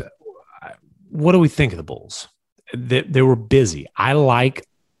 Yeah, what do we think of the Bulls? They were busy. I like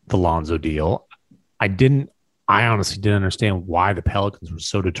the Lonzo deal. I honestly didn't understand why the Pelicans were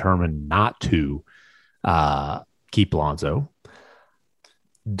so determined not to keep Lonzo.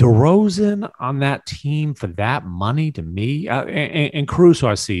 DeRozan on that team for that money, to me, and Caruso,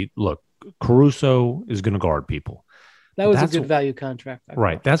 I see. Look, Caruso is going to guard people. That was a good value contract.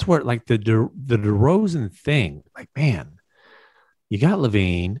 Right. That's where like the DeRozan thing, like, man, you got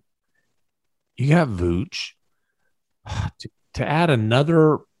LaVine, you got Vooch. To add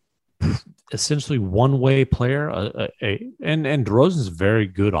another essentially one-way player, and DeRozan's a very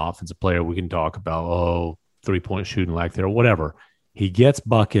good offensive player. We can talk about, 3-point shooting lack there, whatever. He gets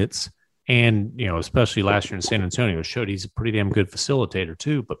buckets, and especially last year in San Antonio, showed he's a pretty damn good facilitator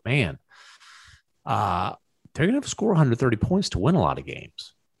too. But man, they're going to have to score 130 points to win a lot of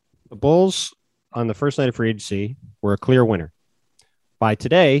games. The Bulls on the first night of free agency were a clear winner. By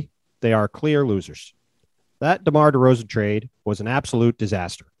today, they are clear losers. That DeMar DeRozan trade was an absolute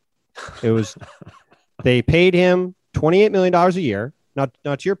disaster. It was. They paid him $28 million a year. Now,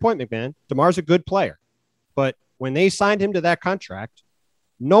 to your point, McMahon, DeMar's a good player. But when they signed him to that contract,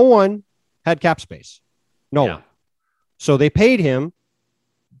 no one had cap space. No one. So they paid him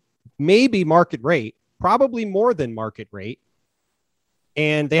maybe market rate, probably more than market rate.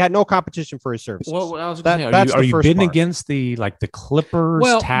 And they had no competition for his services. Well, I was going to say, are you bidding against the Clippers?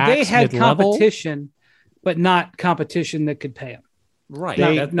 Well, tax they had mid-level? competition, but not competition that could pay him. Right.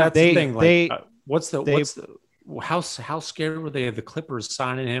 That's the thing. How scared were they of the Clippers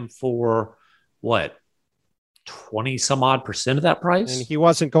signing him for what? 20 some odd percent of that price? And he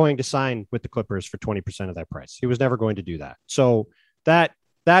wasn't going to sign with the Clippers for 20% of that price. He was never going to do that. So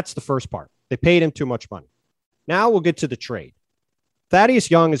that's the first part. They paid him too much money. Now we'll get to the trade.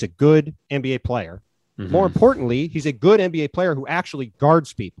 Thaddeus Young is a good NBA player. Mm-hmm. More importantly, he's a good NBA player who actually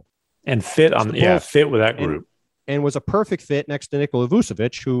guards people. And fit with that group. And was a perfect fit next to Nikola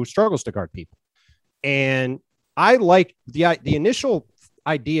Vucevic, who struggles to guard people. And I like the initial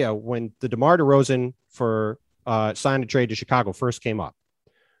idea when the DeMar DeRozan for sign and trade to Chicago first came up.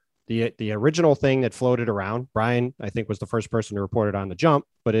 The original thing that floated around, Brian, I think, was the first person to report it on the jump,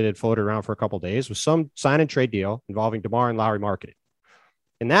 but it had floated around for a couple of days, was some sign and trade deal involving DeMar and Lowry marketing.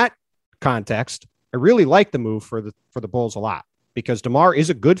 In that context, I really like the move for the Bulls a lot because DeMar is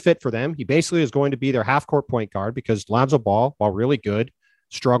a good fit for them. He basically is going to be their half-court point guard because Lonzo Ball, while really good,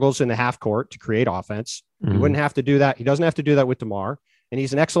 struggles in the half court to create offense. Mm-hmm. He wouldn't have to do that. He doesn't have to do that with DeMar, and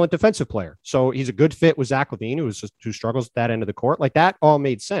he's an excellent defensive player. So he's a good fit with Zach LaVine, who struggles at that end of the court. Like that all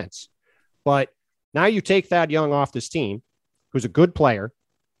made sense. But now you take Thad Young off this team, who's a good player,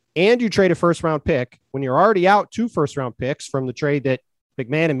 and you trade a first-round pick when you're already out 2 first-round picks from the trade that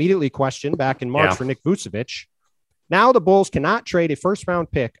McMahon immediately questioned back in March for Nick Vucevic. Now the Bulls cannot trade a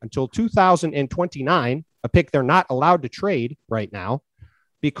first-round pick until 2029, a pick they're not allowed to trade right now,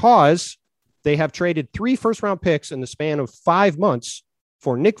 because they have traded 3 first-round picks in the span of 5 months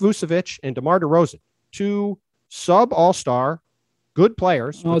for Nick Vucevic and DeMar DeRozan, 2 sub-all-star good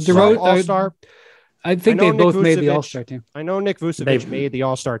players. All-star. I think they both made the all-star team. I know Nick Vucevic made the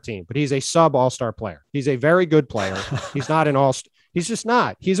all-star team, but he's a sub-all-star player. He's a very good player. He's not an all-star. He's just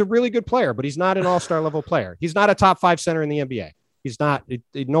not. He's a really good player, but he's not an all-star level player. He's not a top 5 center in the NBA. He's not.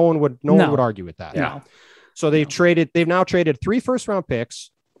 No one would argue with that. Yeah. So they've now traded 3 first-round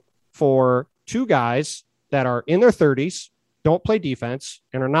picks for 2 guys that are in their 30s, don't play defense,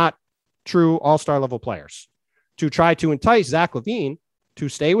 and are not true all-star level players to try to entice Zach LaVine to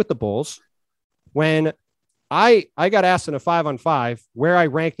stay with the Bulls. When I got asked in a 5-on-5 where I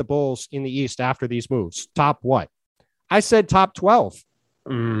rank the Bulls in the East after these moves, top what? I said top 12.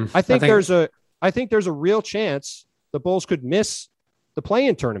 I think there's a real chance the Bulls could miss the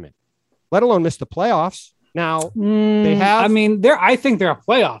play-in tournament, let alone miss the playoffs. Now they have. I mean, I think they're a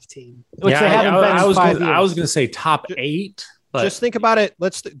playoff team, which they haven't been in 5 years. I was going to say top 8. But just think about it.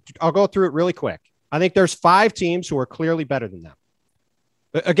 I'll go through it really quick. I think there's 5 teams who are clearly better than them.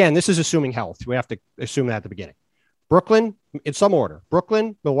 Again, this is assuming health. We have to assume that at the beginning. Brooklyn, in some order: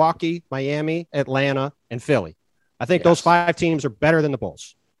 Brooklyn, Milwaukee, Miami, Atlanta, and Philly. I think those 5 teams are better than the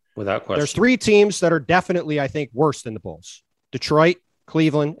Bulls. Without question. There's 3 teams that are definitely, I think, worse than the Bulls: Detroit,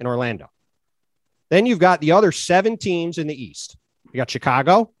 Cleveland, and Orlando. Then you've got the other 7 teams in the East. You got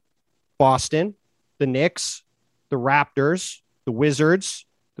Chicago, Boston, the Knicks, the Raptors, the Wizards,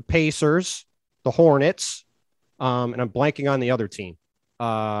 the Pacers, the Hornets, and I'm blanking on the other team.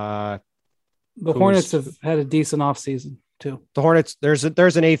 The Hornets have had a decent offseason too. The Hornets, there's an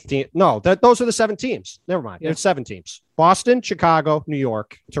 8th team. No, those are the 7 teams. Never mind. There's 7 teams: Boston, Chicago, New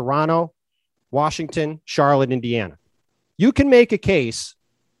York, Toronto, Washington, Charlotte, Indiana. You can make a case.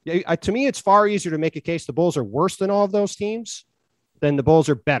 To me, it's far easier to make a case the Bulls are worse than all of those teams than the Bulls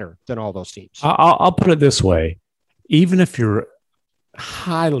are better than all those teams. I'll put it this way. Even if you're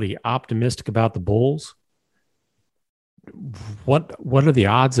highly optimistic about the Bulls, what are the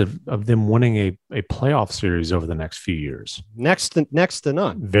odds of them winning a playoff series over the next few years? Next to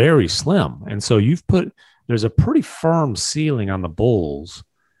none. Very slim. And so there's a pretty firm ceiling on the Bulls,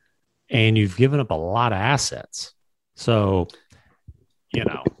 and you've given up a lot of assets. So,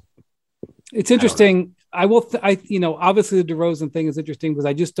 it's interesting. Obviously the DeRozan thing is interesting because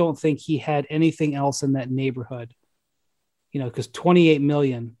I just don't think he had anything else in that neighborhood. Because $28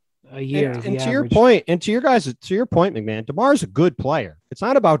 million a year. And to your point, to your point, McMahon, DeMar's a good player. It's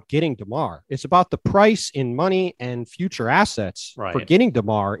not about getting DeMar. It's about the price in money and future assets for getting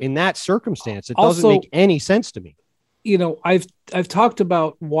DeMar in that circumstance. It doesn't make any sense to me. You know, I've talked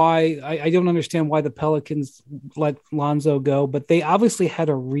about why I don't understand why the Pelicans let Lonzo go, but they obviously had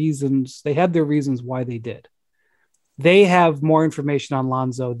their reasons why they did. They have more information on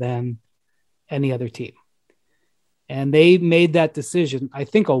Lonzo than any other team. And they made that decision, I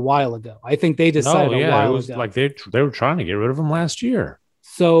think, a while ago. I think they decided a while ago. Like they were trying to get rid of him last year.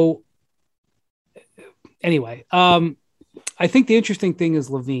 So anyway, I think the interesting thing is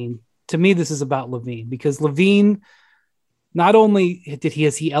LaVine. To me, this is about LaVine because LaVine, not only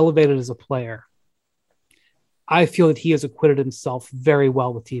has he elevated as a player, I feel that he has acquitted himself very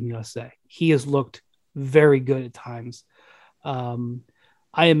well with Team USA. He has looked very good at times. I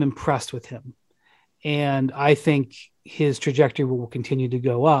am impressed with him. And I think his trajectory will continue to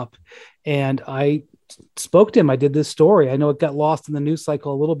go up. And I spoke to him. I did this story. I know it got lost in the news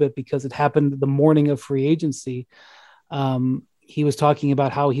cycle a little bit because it happened the morning of free agency. He was talking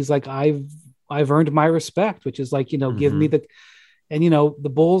about how he's like, I've earned my respect, which is like, give me the, and, the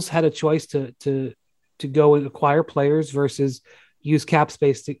Bulls had a choice to go and acquire players versus use cap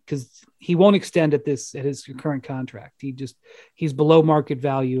space because he won't extend at his current contract. He's below market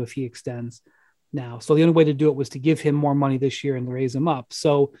value if he extends now. So the only way to do it was to give him more money this year and raise him up.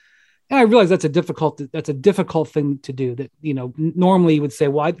 So, and I realize that's a difficult thing to do that, normally you would say,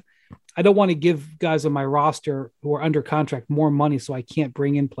 well, I don't want to give guys on my roster who are under contract more money so I can't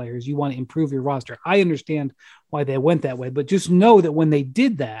bring in players. You want to improve your roster. I understand why they went that way, but just know that when they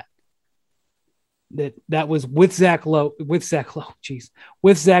did that was with Zach LaVine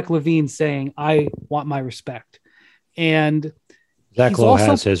saying, I want my respect. And Zach Lowe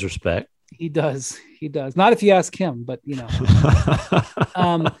has his respect. He does. Not if you ask him, but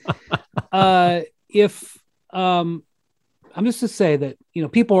I'm just to say that,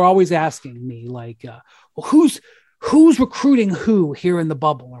 people are always asking me like, well, who's recruiting who here in the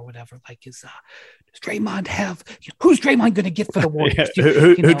bubble or whatever? Like, does Draymond have, who's Draymond going to get for the Warriors?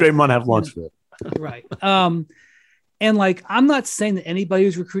 Who Draymond have lunch with? Right. And like, I'm not saying that anybody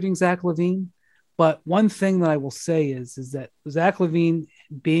is recruiting Zach LaVine, but one thing that I will say is that Zach LaVine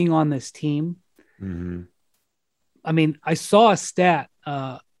being on this team, I mean, I saw a stat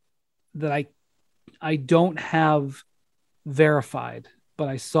that I don't have verified, but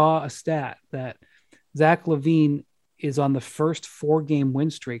I saw a stat that Zach LaVine is on the first 4-game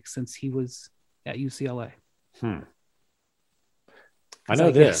win streak since he was at UCLA. I know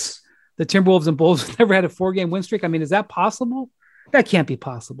this. The Timberwolves and Bulls have never had a 4-game win streak. I mean, is that possible? That can't be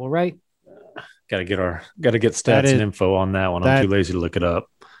possible, right? Got to get stats and info on that one. I'm too lazy to look it up.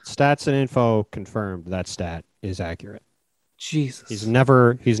 Stats and info confirmed that stat is accurate. Jesus. He's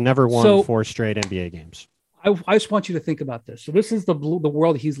never won 4 straight NBA games. I just want you to think about this. So this is the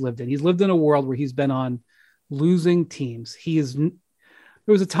world he's lived in. He's lived in a world where he's been on losing teams. There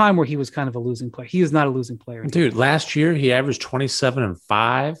was a time where he was kind of a losing player. He is not a losing player anymore. Dude, last year he averaged 27 and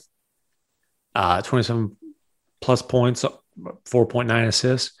 5, 27 plus points, 4.9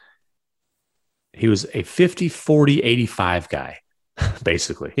 assists. He was a 50, 40, 85 guy,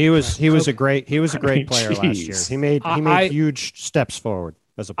 basically. He was a great player last year. He made huge steps forward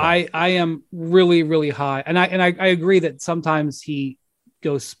as a player. I am really, really high. And I agree that sometimes he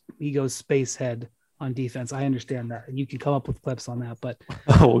goes space head on defense. I understand that. And you can come up with clips on that. But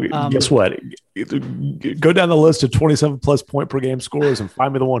guess what? Go down the list of 27 plus point per game scorers and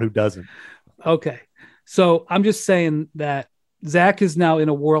find me the one who doesn't. Okay. So I'm just saying that Zach is now in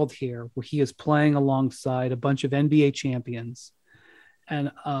a world here where he is playing alongside a bunch of NBA champions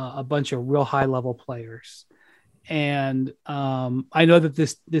and a bunch of real high level players. And I know that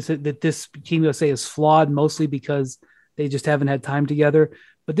this Team USA is flawed mostly because they just haven't had time together,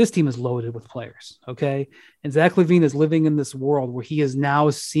 but this team is loaded with players. Okay. And Zach LaVine is living in this world where he is now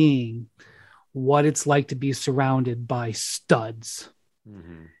seeing what it's like to be surrounded by studs.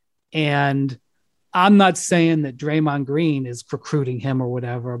 And I'm not saying that Draymond Green is recruiting him or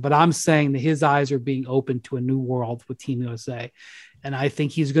whatever, but I'm saying that his eyes are being opened to a new world with Team USA. And I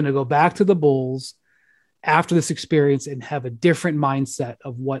think he's going to go back to the Bulls after this experience and have a different mindset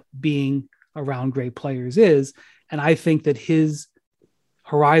of what being around great players is. And I think that his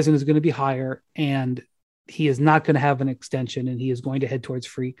horizon is going to be higher and he is not going to have an extension and he is going to head towards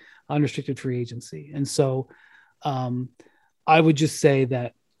unrestricted free agency. And so I would just say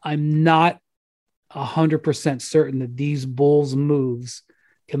that I'm not 100% certain that these Bulls moves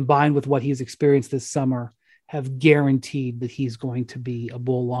combined with what he's experienced this summer have guaranteed that he's going to be a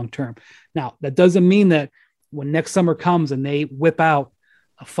Bull long-term. Now, that doesn't mean that when next summer comes and they whip out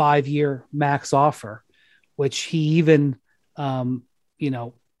a 5-year max offer, which he even,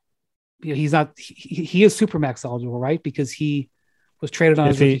 he's not, he is Supermax eligible, right? Because he was traded on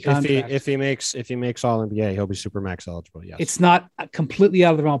his rookie contract. If he makes All NBA, he'll be Supermax eligible. Yes. It's not completely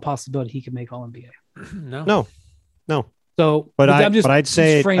out of the realm of possibility he can make All NBA. No. So, but I'd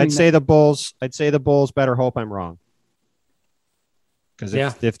say the Bulls better hope I'm wrong. Because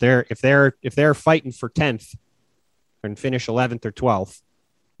if they're fighting for 10th and finish 11th or 12th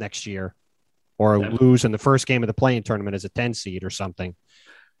next year, or lose in the first game of the play-in tournament as a 10 seed or something,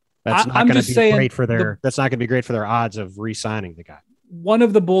 that's not going to be great for their odds of re-signing the guy. One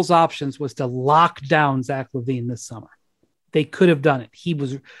of the Bulls' options was to lock down Zach LaVine this summer. They could have done it. He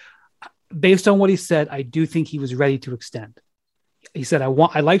was, based on what he said, I do think he was ready to extend. He said, I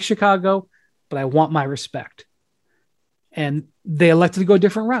like Chicago, but I want my respect. And they elected to go a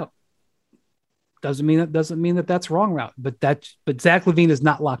different route. Doesn't mean that that's wrong route, but Zach LaVine is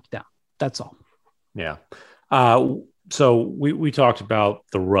not locked down. That's all. Yeah. So we talked about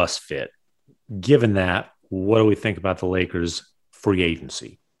the Russ fit. Given that, what do we think about the Lakers free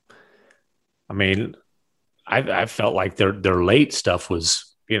agency? I mean, I felt like their late stuff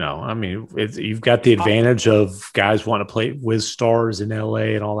was, you've got the advantage of guys want to play with stars in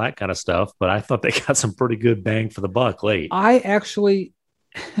LA and all that kind of stuff, but I thought they got some pretty good bang for the buck late. I actually,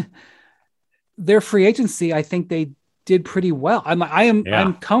 their free agency, I think they did pretty well.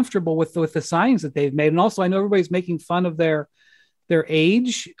 I'm comfortable with the signings that they've made. And also I know everybody's making fun of their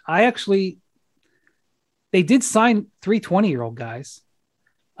age. They did sign 3 20-year-old guys.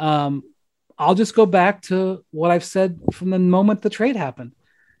 I'll just go back to what I've said from the moment the trade happened.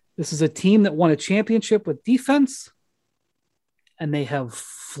 This is a team that won a championship with defense, and they have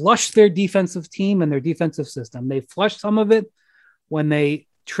flushed their defensive team and their defensive system. They flushed some of it when they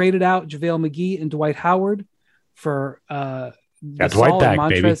traded out JaVale McGee and Dwight Howard for got Dwight back,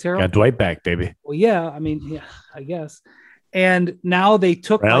 baby. Got Dwight back, baby. Well, yeah, I guess. And now they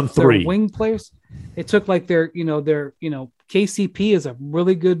took their wing players. It took their KCP is a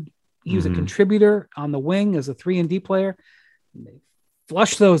really good. He was a contributor on the wing as a 3-and-D player. And they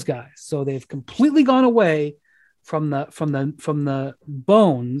flushed those guys, so they've completely gone away from the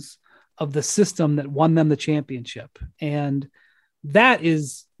bones of the system that won them the championship. And that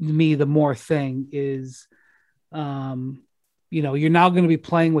is, to me, the more thing is. You're now going to be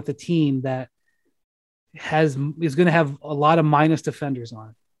playing with a team that is going to have a lot of minus defenders on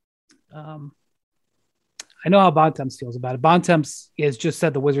it. I know how Bontemps feels about it. Bontemps has just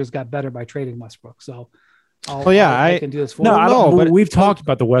said the Wizards got better by trading Westbrook. So, I can do this for but we've talked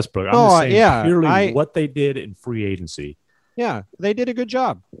about the Westbrook. I'm just saying purely what they did in free agency. Yeah, they did a good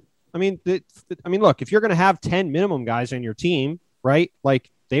job. Look, if you're going to have 10 minimum guys on your team, right?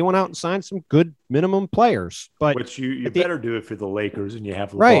 They went out and signed some good minimum players, but which you better do it for the Lakers, and you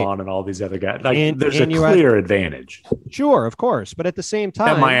have LeBron and all these other guys. There's a clear advantage. Sure, of course, but at the same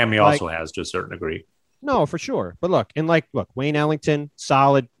time, that Miami also has to a certain degree. No, for sure. But look, Wayne Ellington,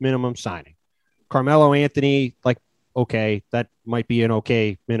 solid minimum signing. Carmelo Anthony, okay, that might be an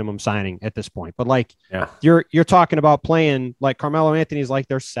okay minimum signing at this point. But you're talking about playing Carmelo Anthony's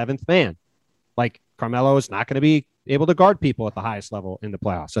their 7th man. Carmelo is not going to be able to guard people at the highest level in the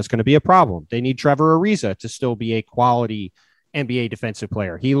playoffs. That's going to be a problem. They need Trevor Ariza to still be a quality NBA defensive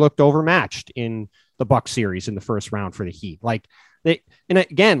player. He looked overmatched in the Bucks series in the first round for the Heat. They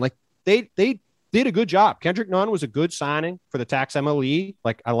did a good job. Kendrick Nunn was a good signing for the Tax MLE.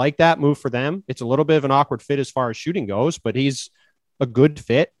 I like that move for them. It's a little bit of an awkward fit as far as shooting goes, but he's a good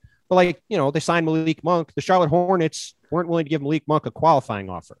fit. But they signed Malik Monk. The Charlotte Hornets weren't willing to give Malik Monk a qualifying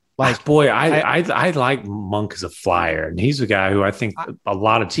offer. I like Monk as a flyer, and he's a guy who I think a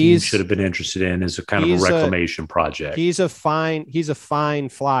lot of teams should have been interested in as a kind of a reclamation project. He's a fine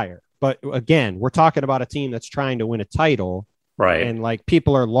flyer. But again, we're talking about a team that's trying to win a title. Right. And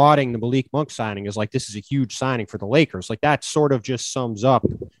people are lauding the Malik Monk signing as this is a huge signing for the Lakers. That sort of just sums up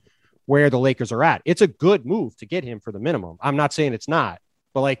where the Lakers are at. It's a good move to get him for the minimum. I'm not saying it's not,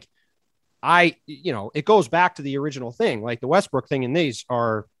 but it goes back to the original thing. The Westbrook thing and these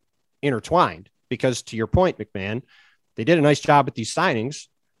are intertwined because, to your point, McMahon, they did a nice job at these signings,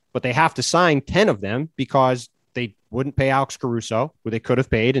 but they have to sign 10 of them because they wouldn't pay Alex Caruso, who they could have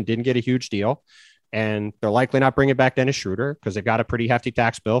paid and didn't get a huge deal. And they're likely not bringing back Dennis Schroeder because they've got a pretty hefty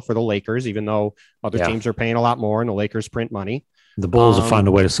tax bill for the Lakers, even though other teams are paying a lot more and the Lakers print money. The Bulls will find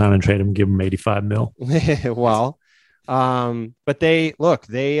a way to sign and trade him, give him $85 million. Well, but they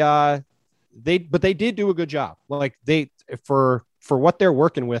did do a good job. For what they're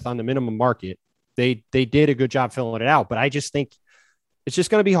working with on the minimum market, they did a good job filling it out. But I just think it's just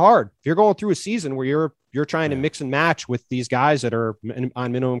going to be hard. If you're going through a season where you're trying to mix and match with these guys that are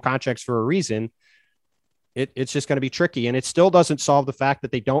on minimum contracts for a reason, it's just going to be tricky. And it still doesn't solve the fact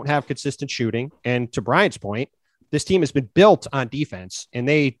that they don't have consistent shooting. And to Brian's point, this team has been built on defense, and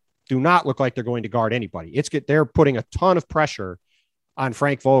they do not look like they're going to guard anybody. They're putting a ton of pressure on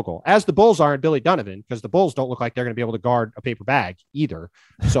Frank Vogel, as the Bulls are, and Billy Donovan, because the Bulls don't look like they're going to be able to guard a paper bag either.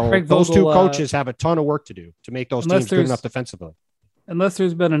 So those two coaches have a ton of work to do to make those teams good enough defensively. Unless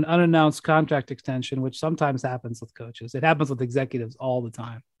there's been an unannounced contract extension, which sometimes happens with coaches. It happens with executives all the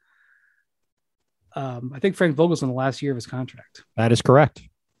time. I think Frank Vogel's in the last year of his contract. That is correct.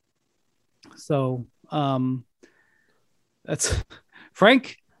 So that's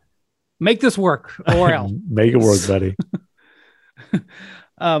Frank, make this work or else. Make it work, buddy.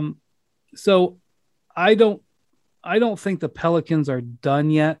 So I don't think the Pelicans are done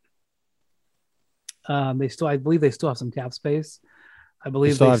yet. I believe they still have some cap space. I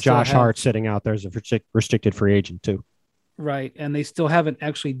believe they still have Josh Hart sitting out there as a restricted free agent too. Right. And they still haven't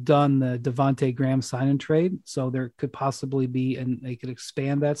actually done the Devontae Graham sign and trade. So there could possibly be, and they could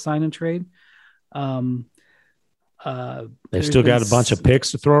expand that sign and trade. They've still got a bunch of picks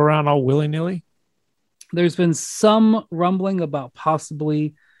to throw around all willy-nilly. There's been some rumbling about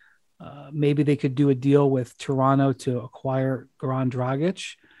possibly maybe they could do a deal with Toronto to acquire Goran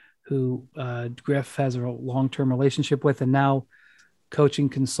Dragic, who Griff has a long-term relationship with, and now coaching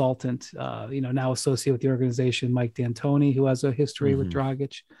consultant, now associated with the organization, Mike D'Antoni, who has a history with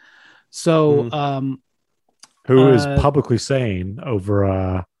Dragic. So, who is publicly saying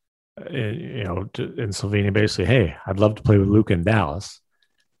over, in Slovenia, basically, hey, I'd love to play with Luka in Dallas.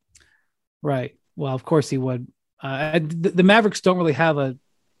 Right. Well, of course he would. The Mavericks don't really have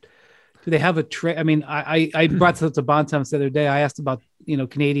do they have a trade? I mean, I brought this up to Bontemps the other day. I asked about,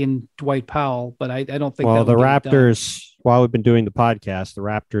 Canadian Dwight Powell, but I don't think. Well, the Raptors, while we've been doing the podcast, the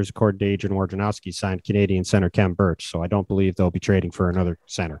Raptors, according to Adrian Wojnarowski, signed Canadian center Kem Birch. So I don't believe they'll be trading for another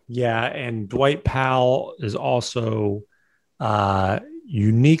center. Yeah. And Dwight Powell is also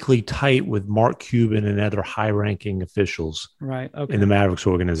uniquely tight with Mark Cuban and other high-ranking officials in the Mavericks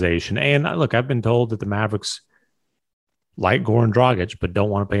organization. And look, I've been told that the Mavericks like Goran Dragic, but don't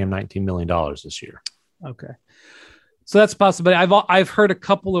want to pay him $19 million this year. Okay. So that's possible. I've heard a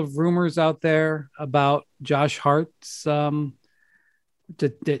couple of rumors out there about Josh Hart's, Josh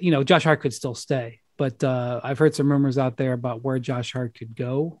Hart could still stay, but I've heard some rumors out there about where Josh Hart could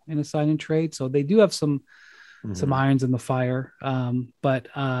go in a sign and trade. So they do have some irons in the fire. But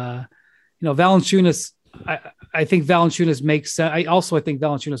Valanciunas, I think Valanciunas makes sense. I think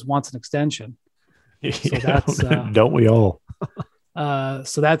Valanciunas wants an extension. So that's don't we all?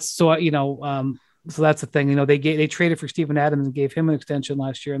 So that's the thing. They traded for Steven Adams and gave him an extension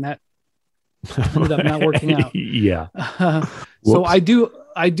last year, and that ended up not working out. Yeah. So I do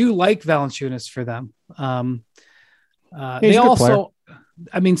like Valanciunas for them. They also,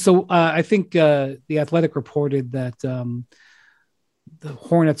 I think the Athletic reported that the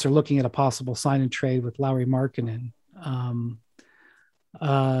Hornets are looking at a possible sign and trade with Lauri Markkanen.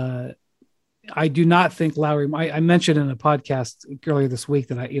 I do not think Lauri. I mentioned in a podcast earlier this week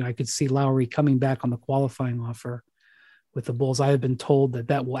that I could see Lauri coming back on the qualifying offer with the Bulls. I have been told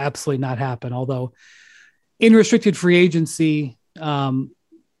that will absolutely not happen. Although in restricted free agency, when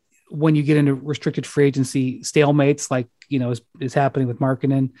you get into restricted free agency stalemates, like is happening with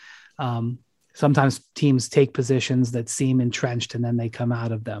Markkanen, sometimes teams take positions that seem entrenched and then they come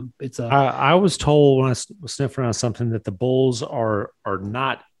out of them. I was told when I was sniffing around something that the Bulls are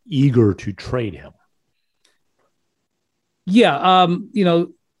not eager to trade him. Yeah.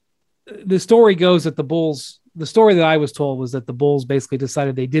 The story goes that the story that I was told was that the Bulls basically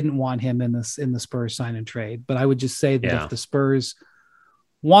decided they didn't want him in the Spurs sign and trade. But I would just say that if the Spurs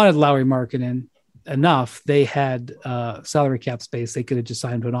wanted Lauri Markkanen enough, they had salary cap space. They could have just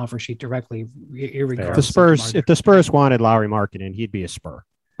signed to an offer sheet directly. If the Spurs wanted Lauri Markkanen, he'd be a Spur.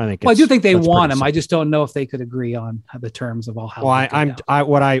 I do think they want him. Simple. I just don't know if they could agree on the terms of all. How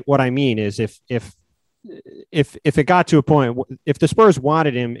what I mean is if it got to a point, if the Spurs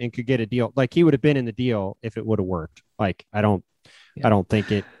wanted him and could get a deal, like he would have been in the deal if it would have worked. Like I don't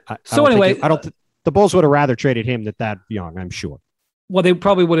think it. The Bulls would have rather traded him than that young. I'm sure. Well, they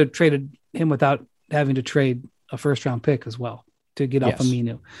probably would have traded him without having to trade a first round pick as well to get off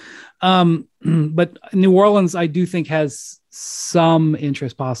Aminu. But New Orleans, I do think, has some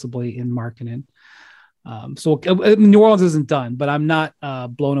interest possibly in Markkanen. So New Orleans isn't done, but I'm not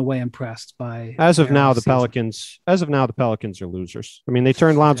blown away impressed by. As of now, the Pelicans are losers. I mean, they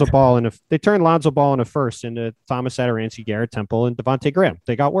turned Lonzo Ball in a first into Thomas Satoransky, Garrett Temple, and Devontae Graham.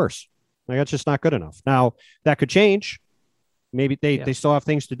 They got worse. Like, that's just not good enough. Now that could change. maybe they still have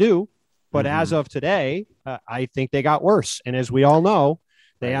things to do, but as of today, I think they got worse. And as we all know,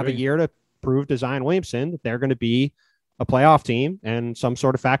 they have a year to prove to Zion Williamson that they're going to be a playoff team and some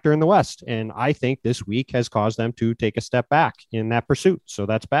sort of factor in the West. And I think this week has caused them to take a step back in that pursuit. So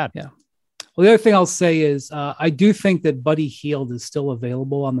that's bad. Yeah. Well, the other thing I'll say is I do think that Buddy Hield is still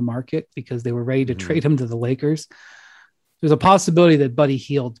available on the market because they were ready to trade him to the Lakers. There's a possibility that Buddy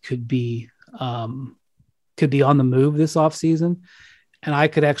Hield could be on the move this offseason. And I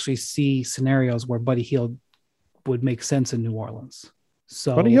could actually see scenarios where Buddy Hield would make sense in New Orleans.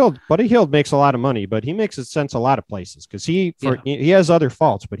 So Buddy Hield makes a lot of money, but he makes sense a lot of places because he has other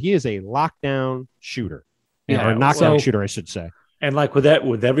faults, but he is a lockdown shooter. Or a knockdown shooter, I should say. And like with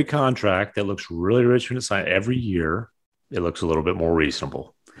every contract that looks really rich when it's signed every year, it looks a little bit more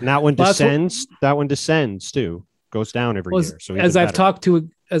reasonable. And that one descends. That one descends too. Goes down every year. So as I've talked to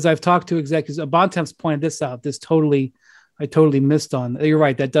executives, Bontemps pointed this out. I totally missed on. You're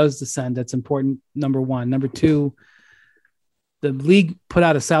right. That does descend. That's important. Number one. Number two, the league put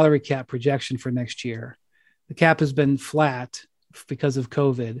out a salary cap projection for next year. The cap has been flat because of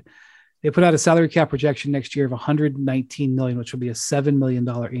COVID. They put out a salary cap projection next year of $119 million, which will be a $7 million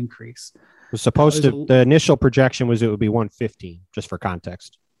increase. It was supposed to. The initial projection was it would be 115, just for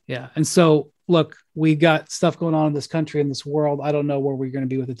context. Yeah, and so look, we got stuff going on in this country, in this world. I don't know where we're going to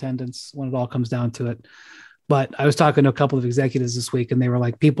be with attendance when it all comes down to it. But I was talking to a couple of executives this week, and they were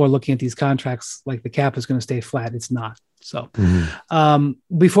like, people are looking at these contracts like the cap is going to stay flat. It's not. So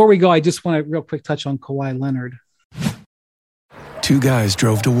before we go, I just want to real quick touch on Kawhi Leonard. Two guys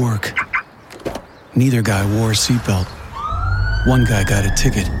drove to work. Neither guy wore a seatbelt. One guy got a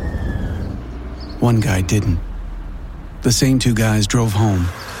ticket. One guy didn't. The same two guys drove home.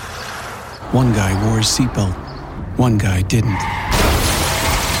 One guy wore his seatbelt. One guy didn't.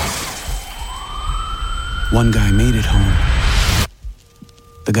 One guy made it home.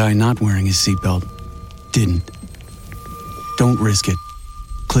 The guy not wearing his seatbelt didn't. Don't risk it.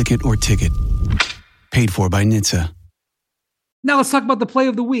 Click it or ticket. Paid for by NHTSA. Now let's talk about the play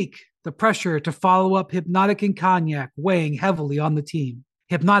of the week. The pressure to follow up Hypnotic and Cognac weighing heavily on the team.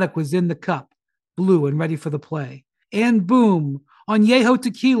 Hypnotic was in the cup, blue and ready for the play. And boom, Añejo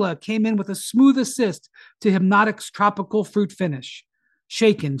Tequila came in with a smooth assist to Hypnotic's tropical fruit finish.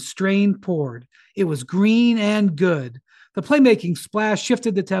 Shaken, strained, poured. It was green and good. The playmaking splash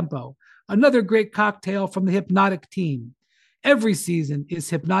shifted the tempo. Another great cocktail from the Hypnotic team. Every season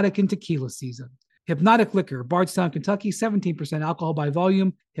is Hypnotic and Tequila season. Hypnotic Liquor, Bardstown, Kentucky, 17% alcohol by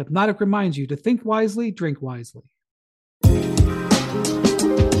volume. Hypnotic reminds you to think wisely, drink wisely.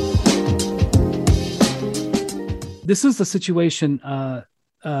 This is the situation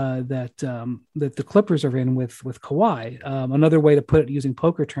that the Clippers are in with Kawhi. Another way to put it using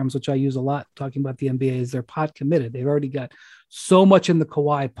poker terms, which I use a lot talking about the NBA, is they're pot committed. They've already got so much in the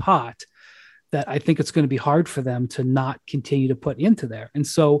Kawhi pot that I think it's going to be hard for them to not continue to put into there. And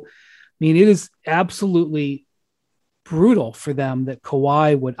so, I mean, it is absolutely brutal for them that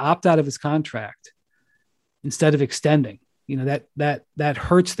Kawhi would opt out of his contract instead of extending. You know, that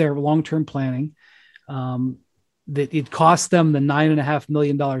hurts their long-term planning. That it cost them the $9.5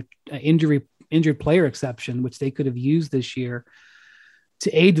 million injured player exception, which they could have used this year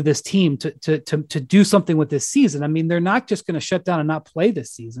to aid to this team to do something with this season. I mean, they're not just going to shut down and not play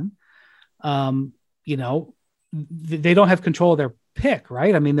this season. You know, they don't have control of their pick,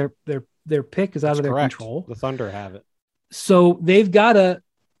 right? I mean, their pick is out of their control. The Thunder have it. So they've got to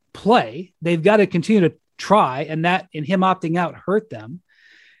play. They've got to continue to try, and that in him opting out hurt them.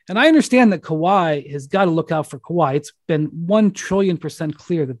 And I understand that Kawhi has got to look out for Kawhi. It's been 1,000,000,000%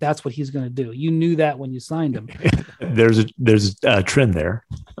 clear that that's what he's going to do. You knew that when you signed him. There's a trend there.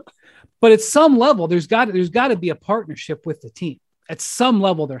 But at some level, there's got to be a partnership with the team. At some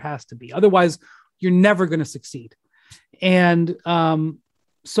level, there has to be. Otherwise, you're never going to succeed. And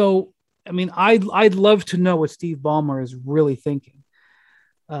so, I mean, I'd love to know what Steve Ballmer is really thinking.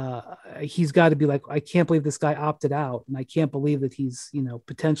 He's got to be like, I can't believe this guy opted out, and I can't believe that he's, you know,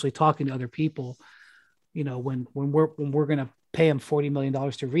 potentially talking to other people, you know, when we're going to pay him $40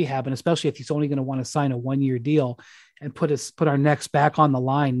 million to rehab, and especially if he's only going to want to sign a 1-year deal and put our necks back on the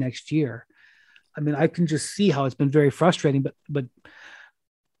line next year. I mean, I can just see how it's been very frustrating, but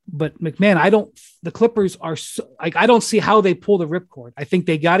McMahon, the Clippers are so, like, I don't see how they pull the ripcord. I think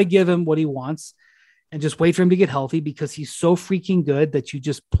they got to give him what he wants and just wait for him to get healthy, because he's so freaking good that you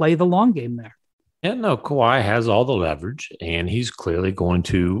just play the long game there. Yeah, no, Kawhi has all the leverage, and he's clearly going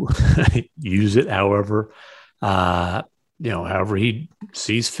to use it however he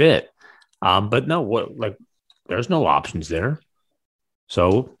sees fit. But no, there's no options there.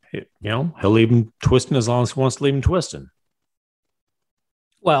 So, he'll leave him twisting as long as he wants to leave him twisting.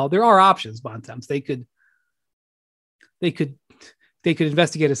 Well, there are options, Bontemps. They could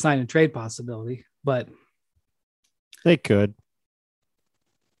investigate a sign and trade possibility, but they could.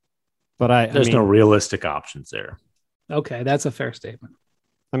 But there's no realistic options there. Okay, that's a fair statement.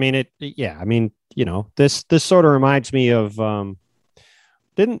 I mean, this sort of reminds me of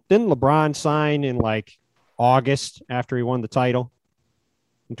didn't LeBron sign in like August after he won the title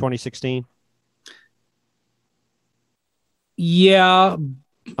in 2016? Yeah.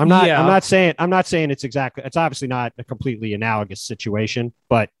 I'm not saying it's obviously not a completely analogous situation,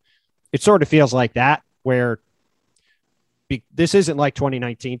 but it sort of feels like that, where this isn't like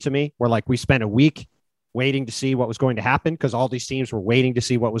 2019 to me, where like we spent a week waiting to see what was going to happen because all these teams were waiting to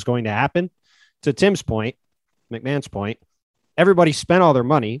see what was going to happen. To Tim's point, McMahon's point, everybody spent all their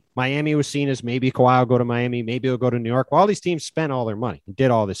money. Miami was seen as maybe Kawhi will go to Miami, maybe he'll go to New York. Well, all these teams spent all their money and did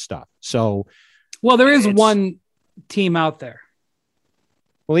all this stuff. So, well, there is one team out there.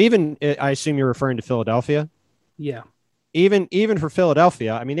 Well, even I assume you're referring to Philadelphia. Yeah. Even for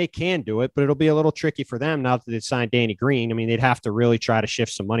Philadelphia, I mean, they can do it, but it'll be a little tricky for them now that they signed Danny Green. I mean, they'd have to really try to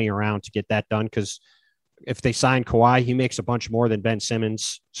shift some money around to get that done, because if they sign Kawhi, he makes a bunch more than Ben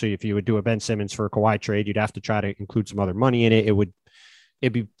Simmons. So if you would do a Ben Simmons for a Kawhi trade, you'd have to try to include some other money in it.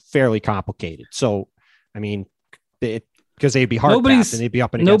 It'd be fairly complicated. So, I mean, because they'd be hard capped and they'd be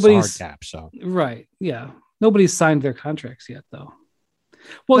up against a hard cap. So right, yeah, nobody's signed their contracts yet, though.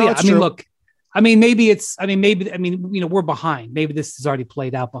 Well, no, yeah, I mean, true. look, we're behind. Maybe this is already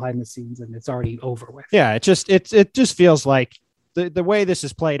played out behind the scenes and it's already over with. Yeah, it just feels like the way this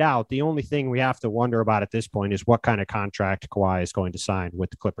is played out, the only thing we have to wonder about at this point is what kind of contract Kawhi is going to sign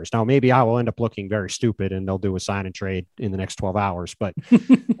with the Clippers. Now, maybe I will end up looking very stupid and they'll do a sign and trade in the next 12 hours. But,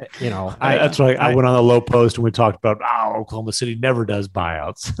 that's right. I went on the low post and we talked about, Oklahoma City never does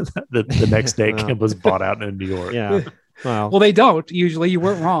buyouts. the next day, Kemba's bought out in New York. Yeah. Well, they don't. Usually you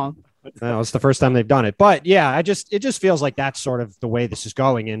weren't wrong. No, it's the first time they've done it. But yeah, it just feels like that's sort of the way this is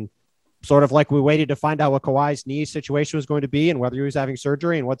going. And sort of like we waited to find out what Kawhi's knee situation was going to be and whether he was having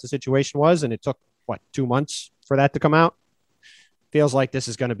surgery and what the situation was. And it took 2 months for that to come out. Feels like this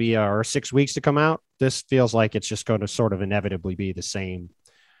is going to be, or 6 weeks to come out. This feels like it's just going to sort of inevitably be the same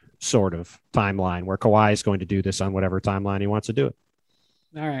sort of timeline where Kawhi is going to do this on whatever timeline he wants to do it.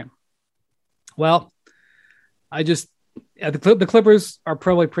 All right. Well, the Clippers are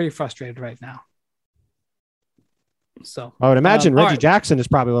probably pretty frustrated right now. So I would imagine Reggie Jackson is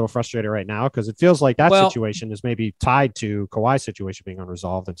probably a little frustrated right now because it feels like that situation is maybe tied to Kawhi's situation being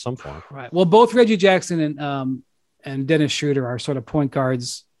unresolved in some form. Right. Well, both Reggie Jackson and Dennis Schroeder are sort of point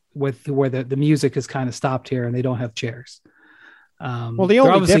guards with where the music is kind of stopped here and they don't have chairs. Well, the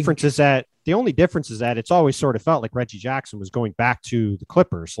only difference is that it's always sort of felt like Reggie Jackson was going back to the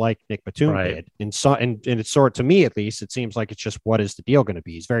Clippers like Nick Batum did. And it's sort of, to me at least, it seems like it's just, what is the deal going to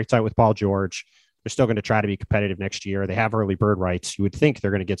be? He's very tight with Paul George. They're still going to try to be competitive next year. They have early bird rights. You would think they're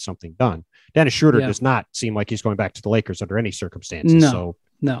going to get something done. Dennis Schroeder does not seem like he's going back to the Lakers under any circumstances. No.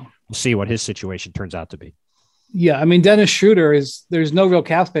 We'll see what his situation turns out to be. Yeah. I mean, Dennis Schroeder there's no real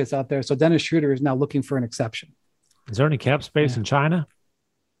cap space out there. So Dennis Schroeder is now looking for an exception. Is there any cap space in China?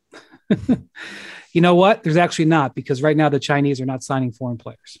 You know what? There's actually not, because right now the Chinese are not signing foreign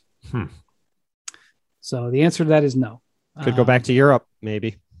players. So the answer to that is no. Could go back to Europe,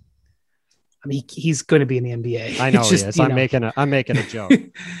 maybe. I mean, he's going to be in the NBA. I know he is. I'm making a joke.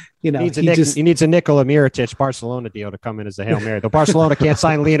 He needs a Nikola Mirotic Barcelona deal to come in as a Hail Mary. Though Barcelona can't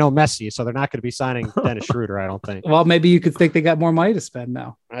sign Lionel Messi, so they're not going to be signing Dennis Schroeder, I don't think. Well, maybe you could think they got more money to spend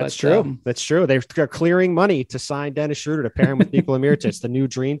now. That's true. That's true. They're clearing money to sign Dennis Schroeder to pair him with Nikola Mirotic, the new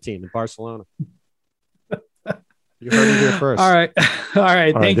dream team in Barcelona. You heard it here first. All right.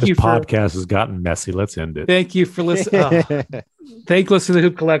 Thank you. This podcast has gotten messy. Let's end it. Thank you for listening. Thank you to the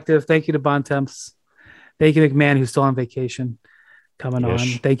Hoop Collective. Thank you to Bontemps. Thank you to McMahon, who's still on vacation, coming on.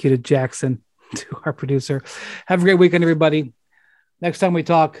 Thank you to Jackson, to our producer. Have a great weekend, everybody. Next time we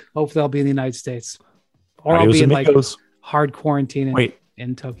talk, hopefully I'll be in the United States. Or adios, I'll be amigos. In hard quarantine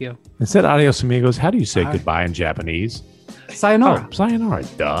in Tokyo. Instead of adios, amigos, how do you say goodbye in Japanese? Sayonara. Oh, sayonara,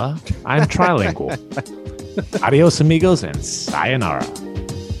 duh. I'm trilingual. Adios, amigos, and sayonara.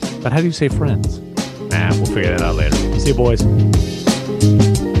 But how do you say friends? We'll figure that out later. See you, boys.